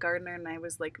myself as the gardener, and I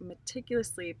was like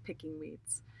meticulously picking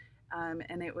weeds,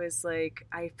 and it was like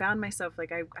I found myself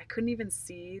like I couldn't even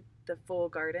see the full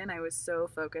garden. I was so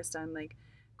focused on like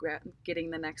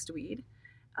getting the next weed,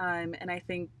 and I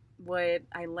think what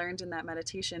I learned in that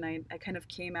meditation, I kind of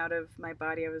came out of my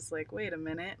body. I was like, wait a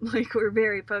minute, like we're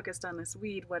very focused on this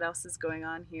weed. What else is going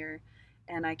on here?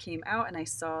 And I came out and I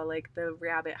saw like the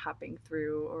rabbit hopping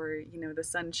through, or the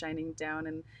sun shining down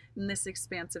and in this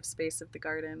expansive space of the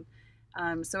garden.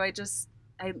 So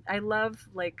I love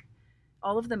like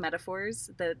all of the metaphors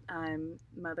that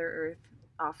Mother Earth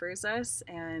offers us,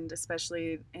 and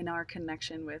especially in our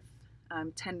connection with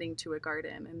tending to a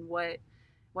garden and what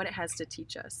it has to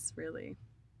teach us, really.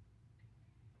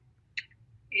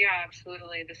 Yeah,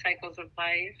 absolutely. The cycles of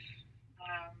life.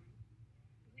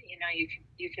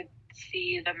 You could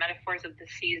see the metaphors of the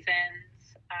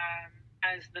seasons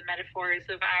as the metaphors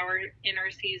of our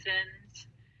inner seasons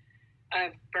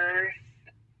of birth,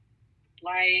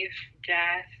 life,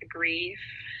 death, grief.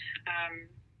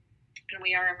 And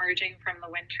we are emerging from the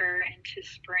winter into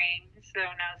spring, so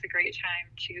now is a great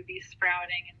time to be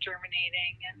sprouting and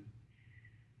germinating and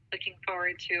looking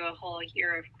forward to a whole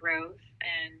year of growth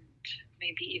and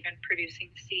maybe even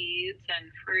producing seeds and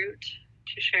fruit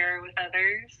to share with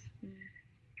others.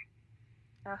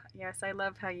 Yes, I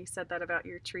love how you said that about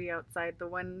your tree outside, the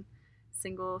one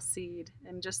single seed,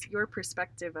 and just your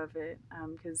perspective of it.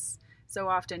 Because so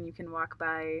often you can walk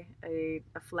by a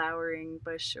flowering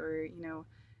bush or,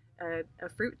 a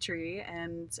fruit tree,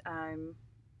 and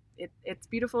it's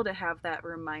beautiful to have that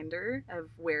reminder of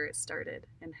where it started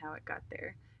and how it got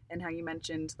there, and how you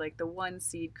mentioned like the one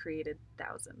seed created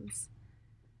thousands.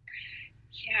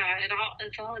 Yeah,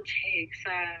 it's all it takes.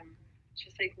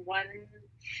 Just like one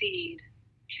seed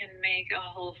can make a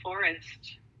whole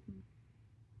forest.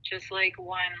 Just like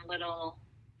one little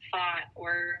thought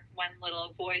or one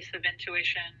little voice of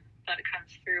intuition that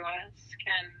comes through us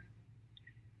can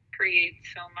create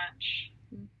so much.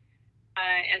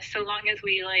 And so long as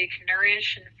we like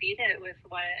nourish and feed it with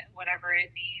whatever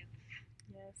it needs.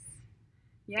 Yes.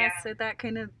 Yeah, so that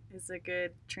kind of is a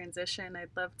good transition. I'd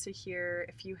love to hear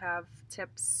if you have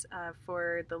tips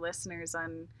for the listeners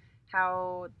on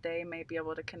how they may be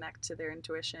able to connect to their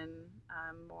intuition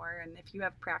more, and if you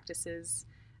have practices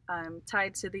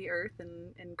tied to the earth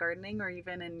in gardening or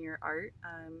even in your art,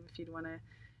 if you'd want to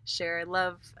share. I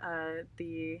love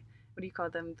the, what do you call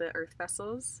them, the earth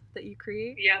vessels that you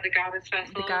create? Yeah, the goddess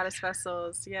vessels. The goddess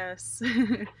vessels, yes.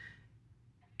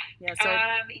 Yeah, so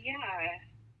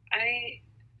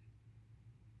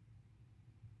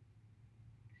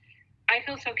I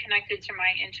feel so connected to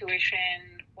my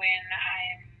intuition when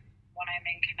I'm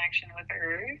in connection with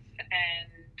Earth.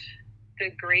 And the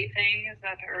great thing is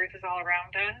that the Earth is all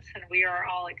around us, and we are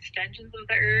all extensions of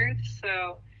the Earth.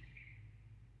 So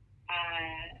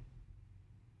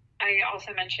I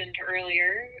also mentioned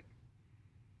earlier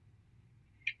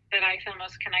that I feel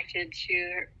most connected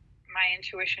to my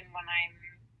intuition when I'm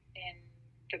in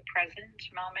the present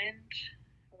moment,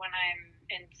 when I'm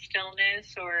in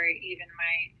stillness, or even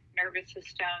my nervous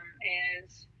system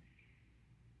is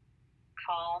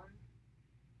calm.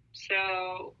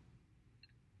 So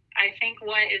I think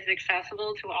what is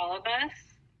accessible to all of us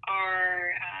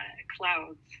are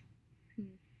clouds.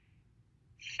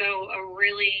 So a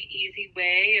really easy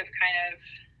way of kind of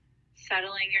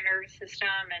settling your nervous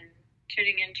system and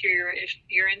tuning into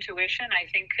your intuition, I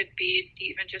think, could be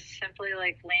even just simply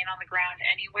like laying on the ground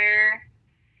anywhere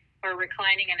or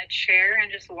reclining in a chair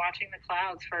and just watching the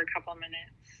clouds for a couple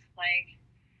minutes. Like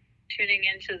tuning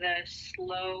into the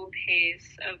slow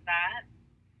pace of that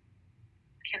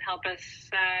can help us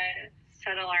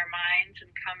settle our minds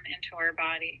and come into our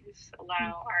bodies,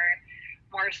 allow our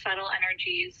more subtle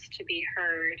energies to be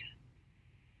heard.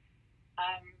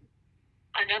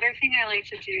 Another thing I like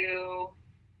to do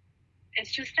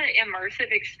is just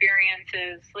immersive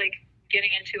experiences, like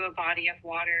getting into a body of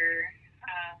water,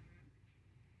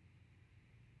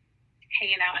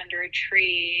 hanging out under a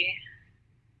tree.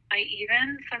 I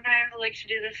even sometimes like to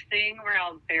do this thing where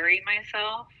I'll bury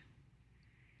myself.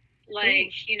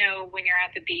 Like, you know, when you're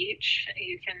at the beach,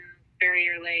 you can bury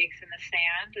your legs in the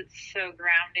sand. It's so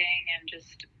grounding and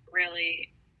just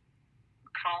really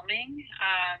calming.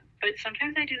 But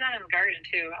sometimes I do that in the garden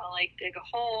too. I'll like dig a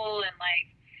hole and like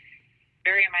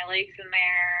bury my legs in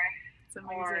there,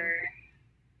 or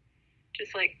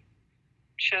just like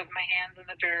shove my hands in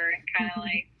the dirt and kind of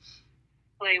like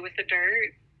play with the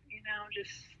dirt, you know,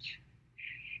 just,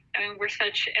 I mean, we're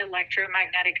such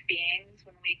electromagnetic beings.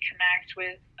 When we connect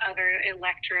with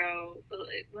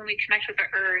when we connect with the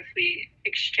earth, we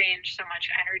exchange so much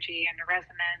energy and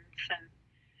resonance, and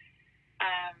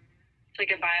it's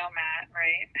like a biomat,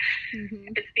 right?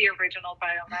 Mm-hmm. It's the original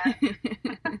biomat.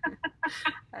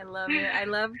 I love it. I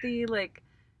love the like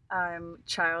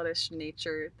childish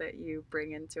nature that you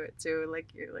bring into it too.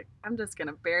 Like you're like, I'm just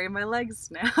gonna bury my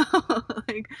legs now.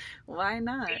 Like, why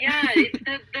not? Yeah, it's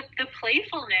the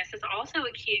playfulness is also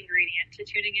a key ingredient to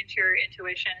tuning into your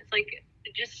intuition. It's like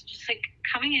just like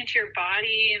coming into your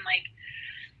body, and like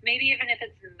maybe even if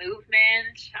it's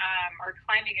movement, or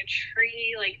climbing a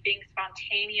tree, like being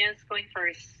spontaneous, going for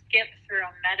a skip through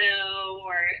a meadow,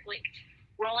 or like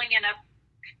rolling in a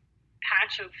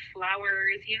patch of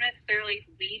flowers, even if they're like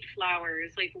weed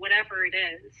flowers, like whatever it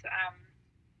is.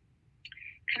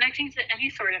 Connecting to any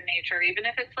sort of nature, even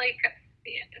if it's like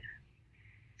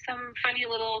some funny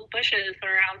little bushes that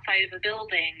are outside of a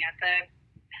building at the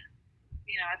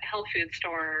health food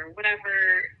store, or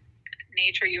whatever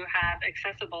nature you have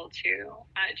accessible to.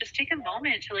 Just take a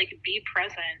moment to like be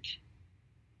present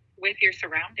with your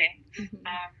surroundings. Mm-hmm.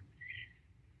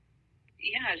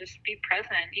 Just be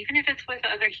present, even if it's with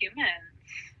other humans.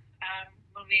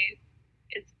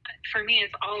 For me,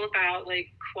 it's all about like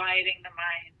quieting the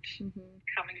mind, mm-hmm.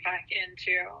 coming back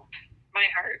into my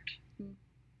heart.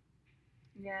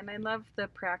 Yeah, and I love the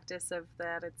practice of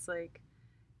that. It's like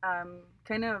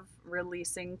kind of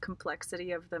releasing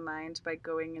complexity of the mind by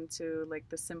going into like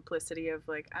the simplicity of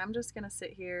like, I'm just gonna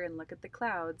sit here and look at the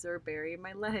clouds, or bury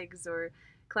my legs, or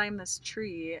climb this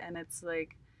tree. And it's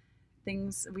like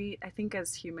I think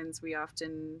as humans, we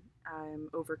often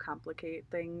overcomplicate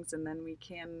things, and then we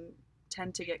can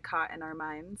tend to get caught in our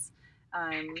minds.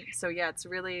 So yeah,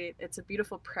 it's a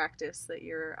beautiful practice that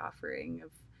you're offering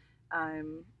of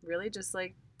really just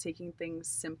like taking things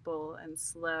simple and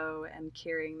slow and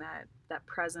carrying that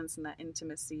presence and that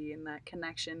intimacy and that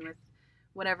connection with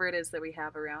whatever it is that we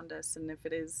have around us. And if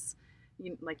it is,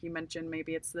 like you mentioned,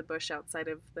 maybe it's the bush outside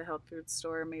of the health food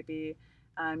store, maybe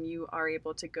you are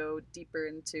able to go deeper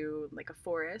into like a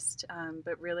forest,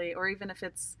 but really, or even if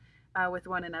it's with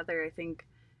one another, I think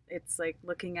it's like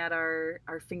looking at our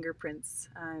fingerprints,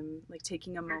 like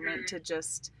taking a moment to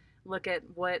just look at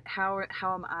how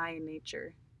am I in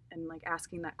nature, and like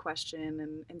asking that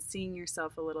question and seeing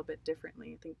yourself a little bit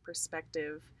differently. I think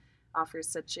perspective offers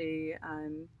such a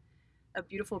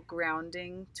beautiful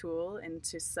grounding tool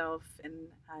into self and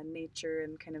nature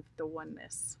and kind of the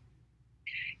oneness.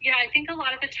 Yeah, I think a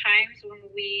lot of the times when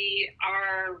we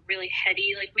are really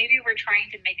heady, like maybe we're trying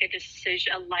to make a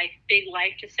decision, big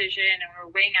life decision, and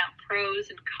we're weighing out pros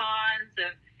and cons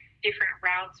of different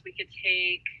routes we could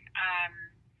take.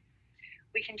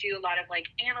 We can do a lot of like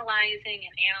analyzing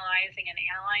and analyzing and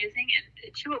analyzing,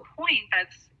 and to a point,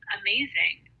 that's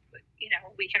amazing.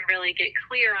 We can really get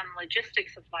clear on the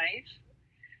logistics of life.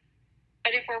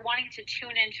 But if we're wanting to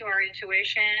tune into our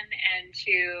intuition and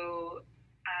to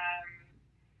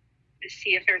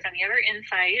see if there's any other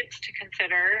insights to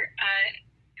consider,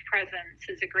 presence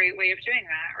is a great way of doing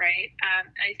that, right?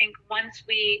 I think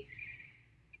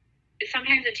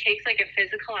sometimes it takes like a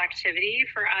physical activity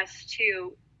for us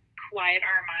to quiet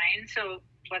our mind. So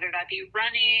whether that be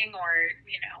running or,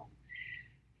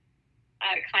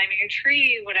 climbing a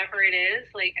tree, whatever it is,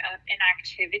 like an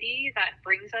activity that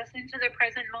brings us into the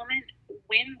present moment,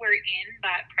 when we're in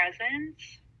that presence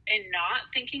and not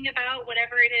thinking about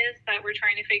whatever it is that we're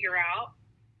trying to figure out,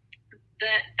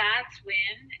 that's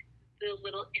when the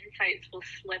little insights will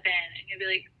slip in, and you'll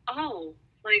be like, oh,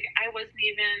 like I wasn't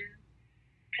even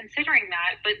considering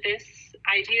that, but this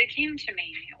idea came to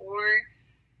me, or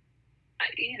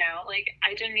like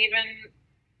I didn't even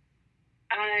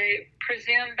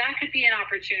presume that could be an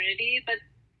opportunity, but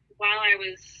while I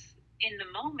was in the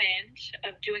moment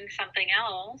of doing something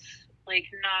else, like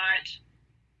not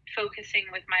focusing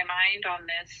with my mind on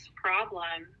this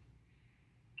problem,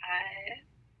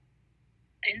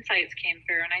 insights came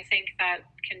through, and I think that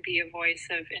can be a voice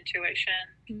of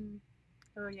intuition.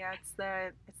 Oh yeah, it's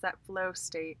that flow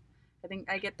state. I think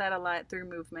I get that a lot through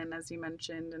movement, as you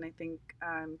mentioned, and I think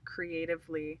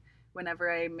creatively,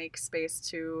 whenever I make space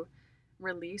to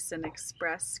release and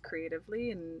express creatively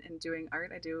and doing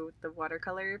art, I do the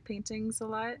watercolor paintings a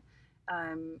lot,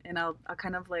 and I'll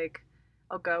kind of like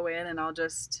I'll go in and I'll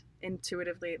just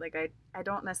intuitively, like I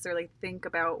don't necessarily think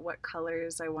about what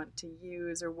colors I want to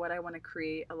use or what I want to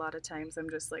create. A lot of times I'm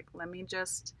just like, let me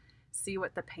just see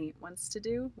what the paint wants to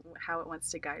do, how it wants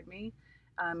to guide me.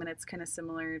 And it's kind of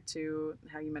similar to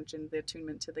how you mentioned the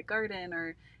attunement to the garden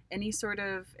or any sort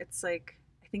of, it's like,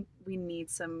 I think we need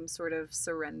some sort of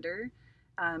surrender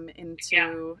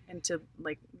into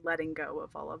like letting go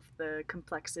of all of the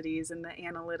complexities and the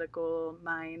analytical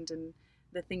mind and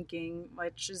the thinking,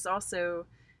 which is also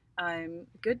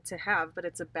good to have, but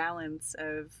it's a balance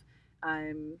of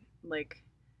like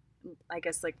I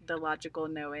guess like the logical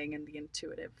knowing and the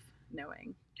intuitive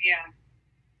knowing. Yeah.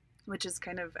 Which is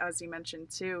kind of, as you mentioned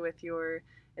too, with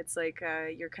it's like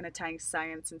you're kind of tying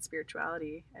science and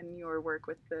spirituality and your work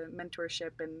with the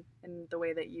mentorship and the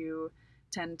way that you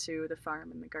tend to the farm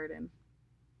and the garden.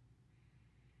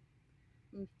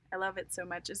 I love it so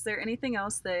much. Is there anything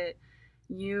else that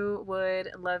you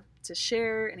would love to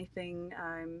share? Anything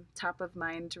top of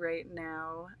mind right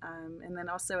now? And then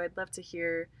also, I'd love to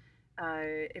hear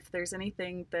if there's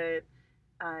anything that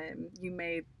you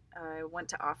may want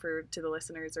to offer to the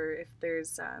listeners, or if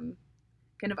there's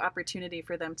kind of opportunity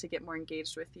for them to get more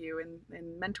engaged with you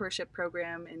in mentorship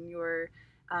program, in your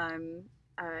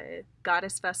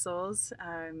goddess vessels,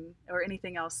 or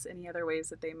anything else, any other ways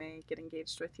that they may get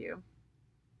engaged with you.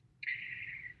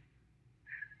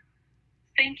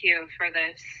 Thank you for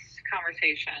this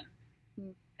conversation.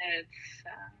 I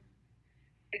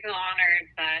feel honored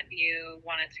that you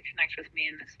wanted to connect with me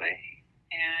in this way,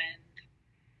 and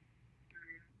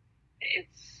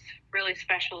it's really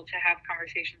special to have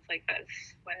conversations like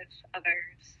this with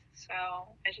others. So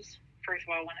I just, first of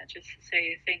all, wanted just to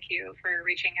say thank you for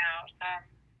reaching out.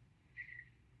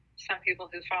 Some people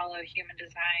who follow human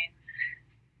design,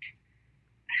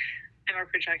 I'm a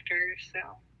projector, so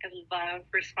I love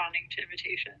responding to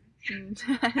invitations.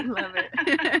 I love it.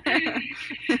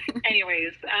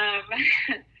 Anyways,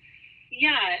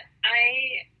 yeah,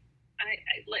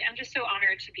 I'm just so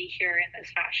honored to be here in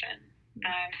this fashion,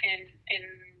 and in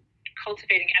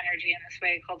cultivating energy in this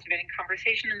way, cultivating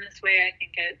conversation in this way. I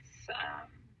think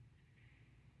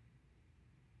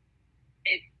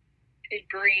it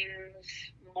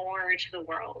brings more to the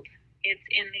world. It's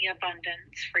in the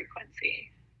abundance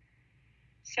frequency.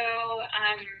 So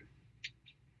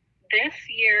this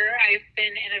year I've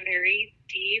been in a very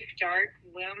deep, dark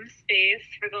womb space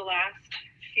for the last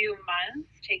few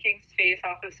months, taking space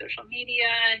off of social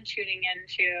media and tuning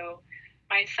into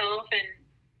myself in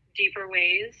deeper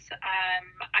ways.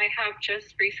 I have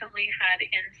just recently had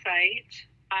insight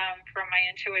from my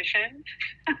intuition.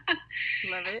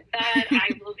 Love it. That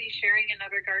I will be sharing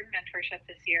another garden mentorship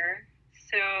this year.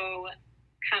 So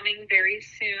coming very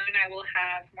soon, I will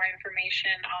have more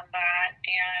information on that.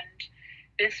 And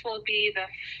this will be the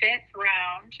 5th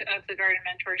round of the garden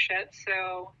mentorship.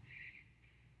 So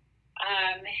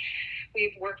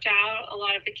we've worked out a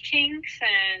lot of the kinks,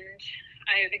 and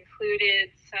I've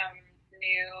included some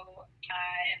new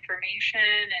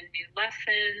information and new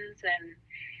lessons, and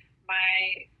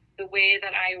the way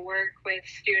that I work with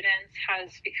students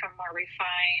has become more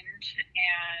refined,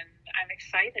 and I'm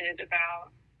excited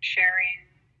about sharing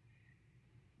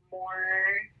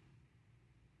more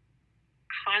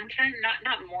content,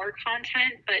 not more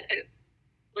content, but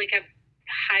like a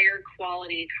higher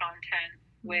quality content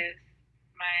with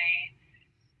my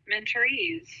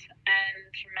mentorees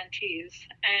and mentees.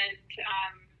 And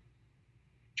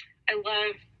I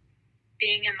love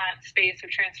being in that space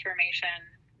of transformation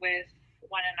with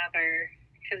one another,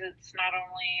 because it's not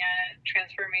only a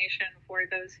transformation for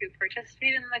those who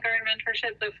participate in the garden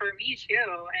mentorship, but for me too.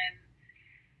 And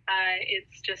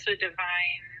it's just a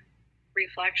divine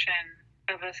reflection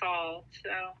of us all.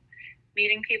 So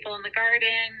meeting people in the garden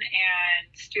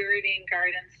and stewarding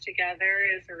gardens together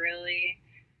is a really,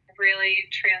 really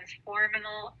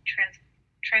transformational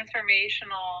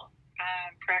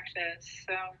practice.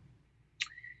 So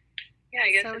yeah,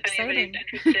 I guess So if exciting.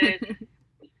 anybody's interested,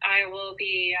 I will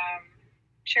be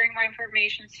sharing more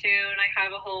information soon. I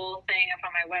have a whole thing up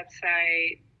on my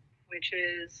website, which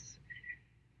is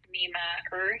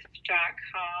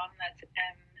memaearth.com. That's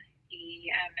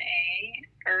MEMA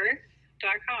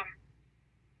earth.com.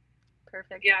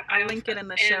 Perfect. Yeah, I'll link it in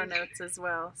the show notes as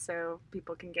well, so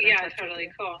people can get in touch totally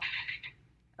with you. Cool.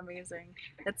 Amazing.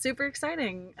 It's super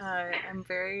exciting. I'm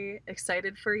very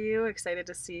excited for you, excited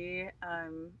to see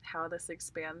how this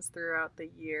expands throughout the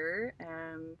year.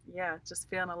 And yeah, just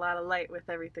feeling a lot of light with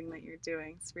everything that you're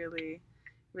doing. It's really,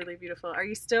 really beautiful. Are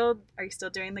you still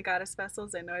doing the goddess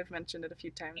vessels? I know I've mentioned it a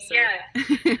few times. So. Yes.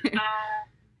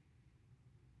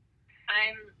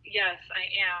 Yes, I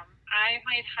am. I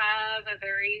might have a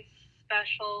very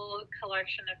special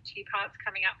collection of teapots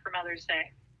coming out for Mother's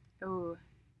Day. Oh,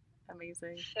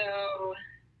 amazing. So,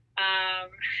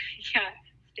 yeah,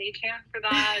 stay tuned for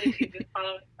that if you've been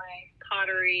following my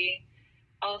pottery.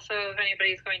 Also, if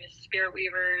anybody's going to Spirit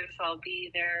Weavers, I'll be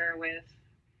there with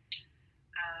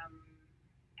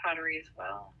pottery as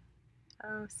well.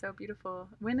 Oh, so beautiful.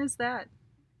 When is that?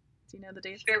 Do you know the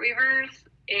date? Spirit Weavers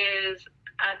is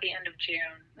at the end of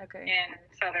June. Okay. In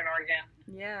Southern Oregon.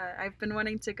 Yeah, I've been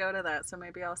wanting to go to that, so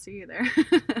maybe I'll see you there.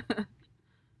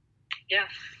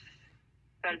 Yes.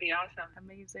 That'd be awesome.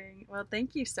 Amazing. Well,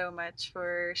 thank you so much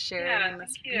for sharing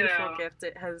this beautiful gift.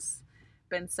 It has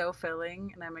been so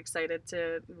filling, and I'm excited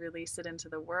to release it into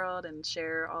the world and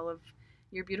share all of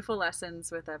your beautiful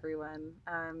lessons with everyone.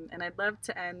 And I'd love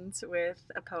to end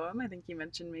with a poem. I think you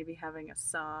mentioned maybe having a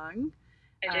song.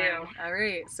 I do. All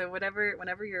right. So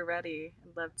whenever you're ready,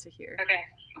 I'd love to hear. Okay.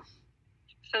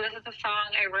 So this is a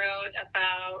song I wrote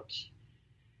about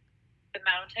the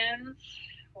mountains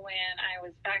when I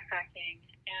was backpacking,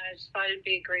 and I just thought it'd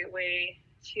be a great way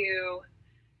to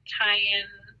tie in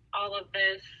all of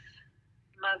this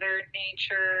Mother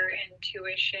Nature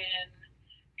intuition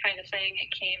kind of thing.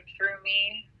 It came through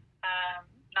me,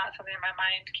 not something my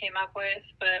mind came up with,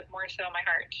 but more so my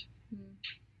heart.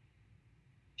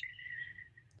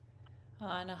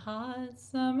 On a hot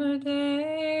summer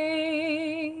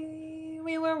day,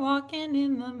 we were walking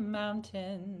in the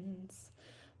mountains,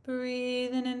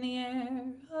 breathing in the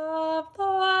air of the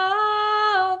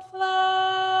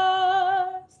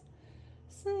wildflowers,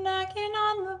 snacking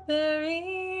on the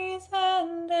berries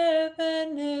and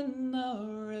dipping in the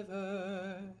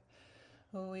river.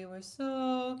 We were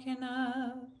soaking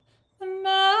up the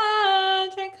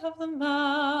magic of the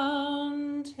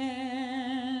mountain.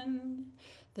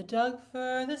 The Doug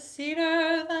fir, the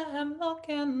cedar, the hemlock,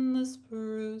 and the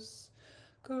spruce,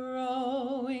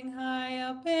 growing high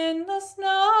up in the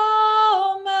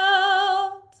snow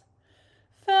melt,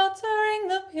 filtering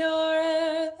the pure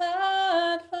air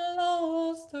that flowed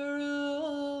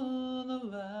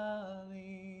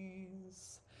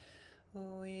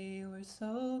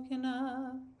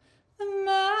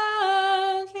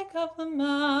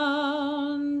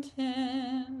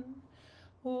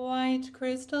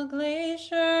crystal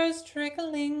glaciers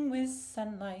trickling with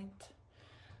sunlight,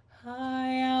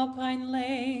 high alpine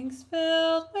lakes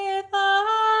filled with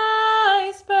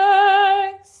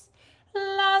icebergs,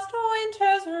 last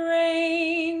winter's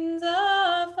rains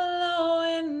are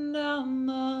flowing down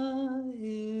the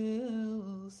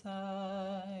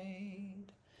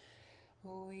hillside.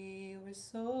 We were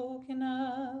soaking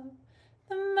up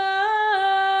the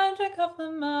magic of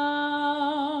the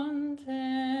mountain,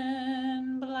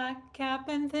 black cap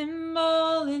and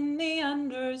thimble in the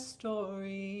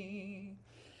understory,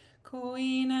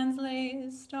 Queen Anne's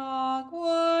lace,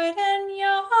 dogwood and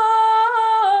yarrow,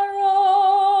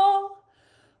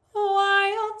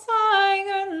 wild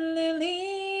tiger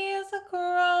lilies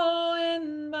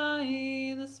growing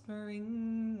by the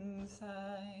spring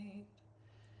side.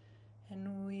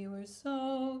 And we were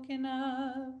soaking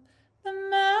up the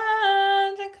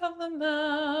magic of the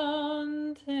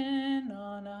mountain.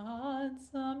 On a hot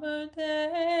summer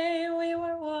day, we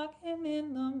were walking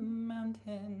in the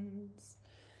mountains,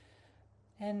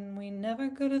 and we never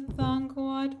could have thunk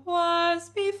what was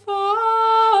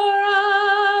before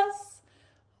us,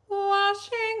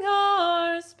 washing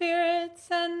our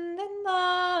spirits and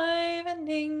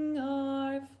enlivening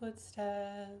our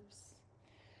footsteps.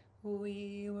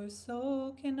 We were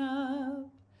soaking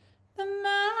up the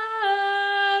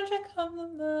magic of the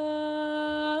mountain.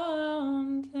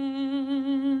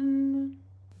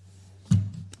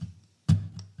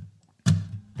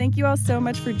 Thank you all so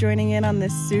much for joining in on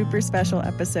this super special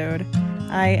episode.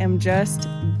 I am just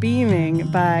beaming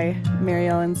by Mary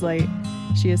Ellen's light.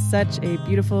 She is such a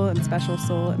beautiful and special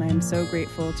soul, and I am so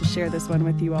grateful to share this one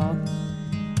with you all.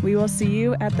 We will see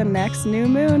you at the next new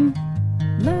moon.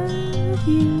 Love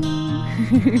you.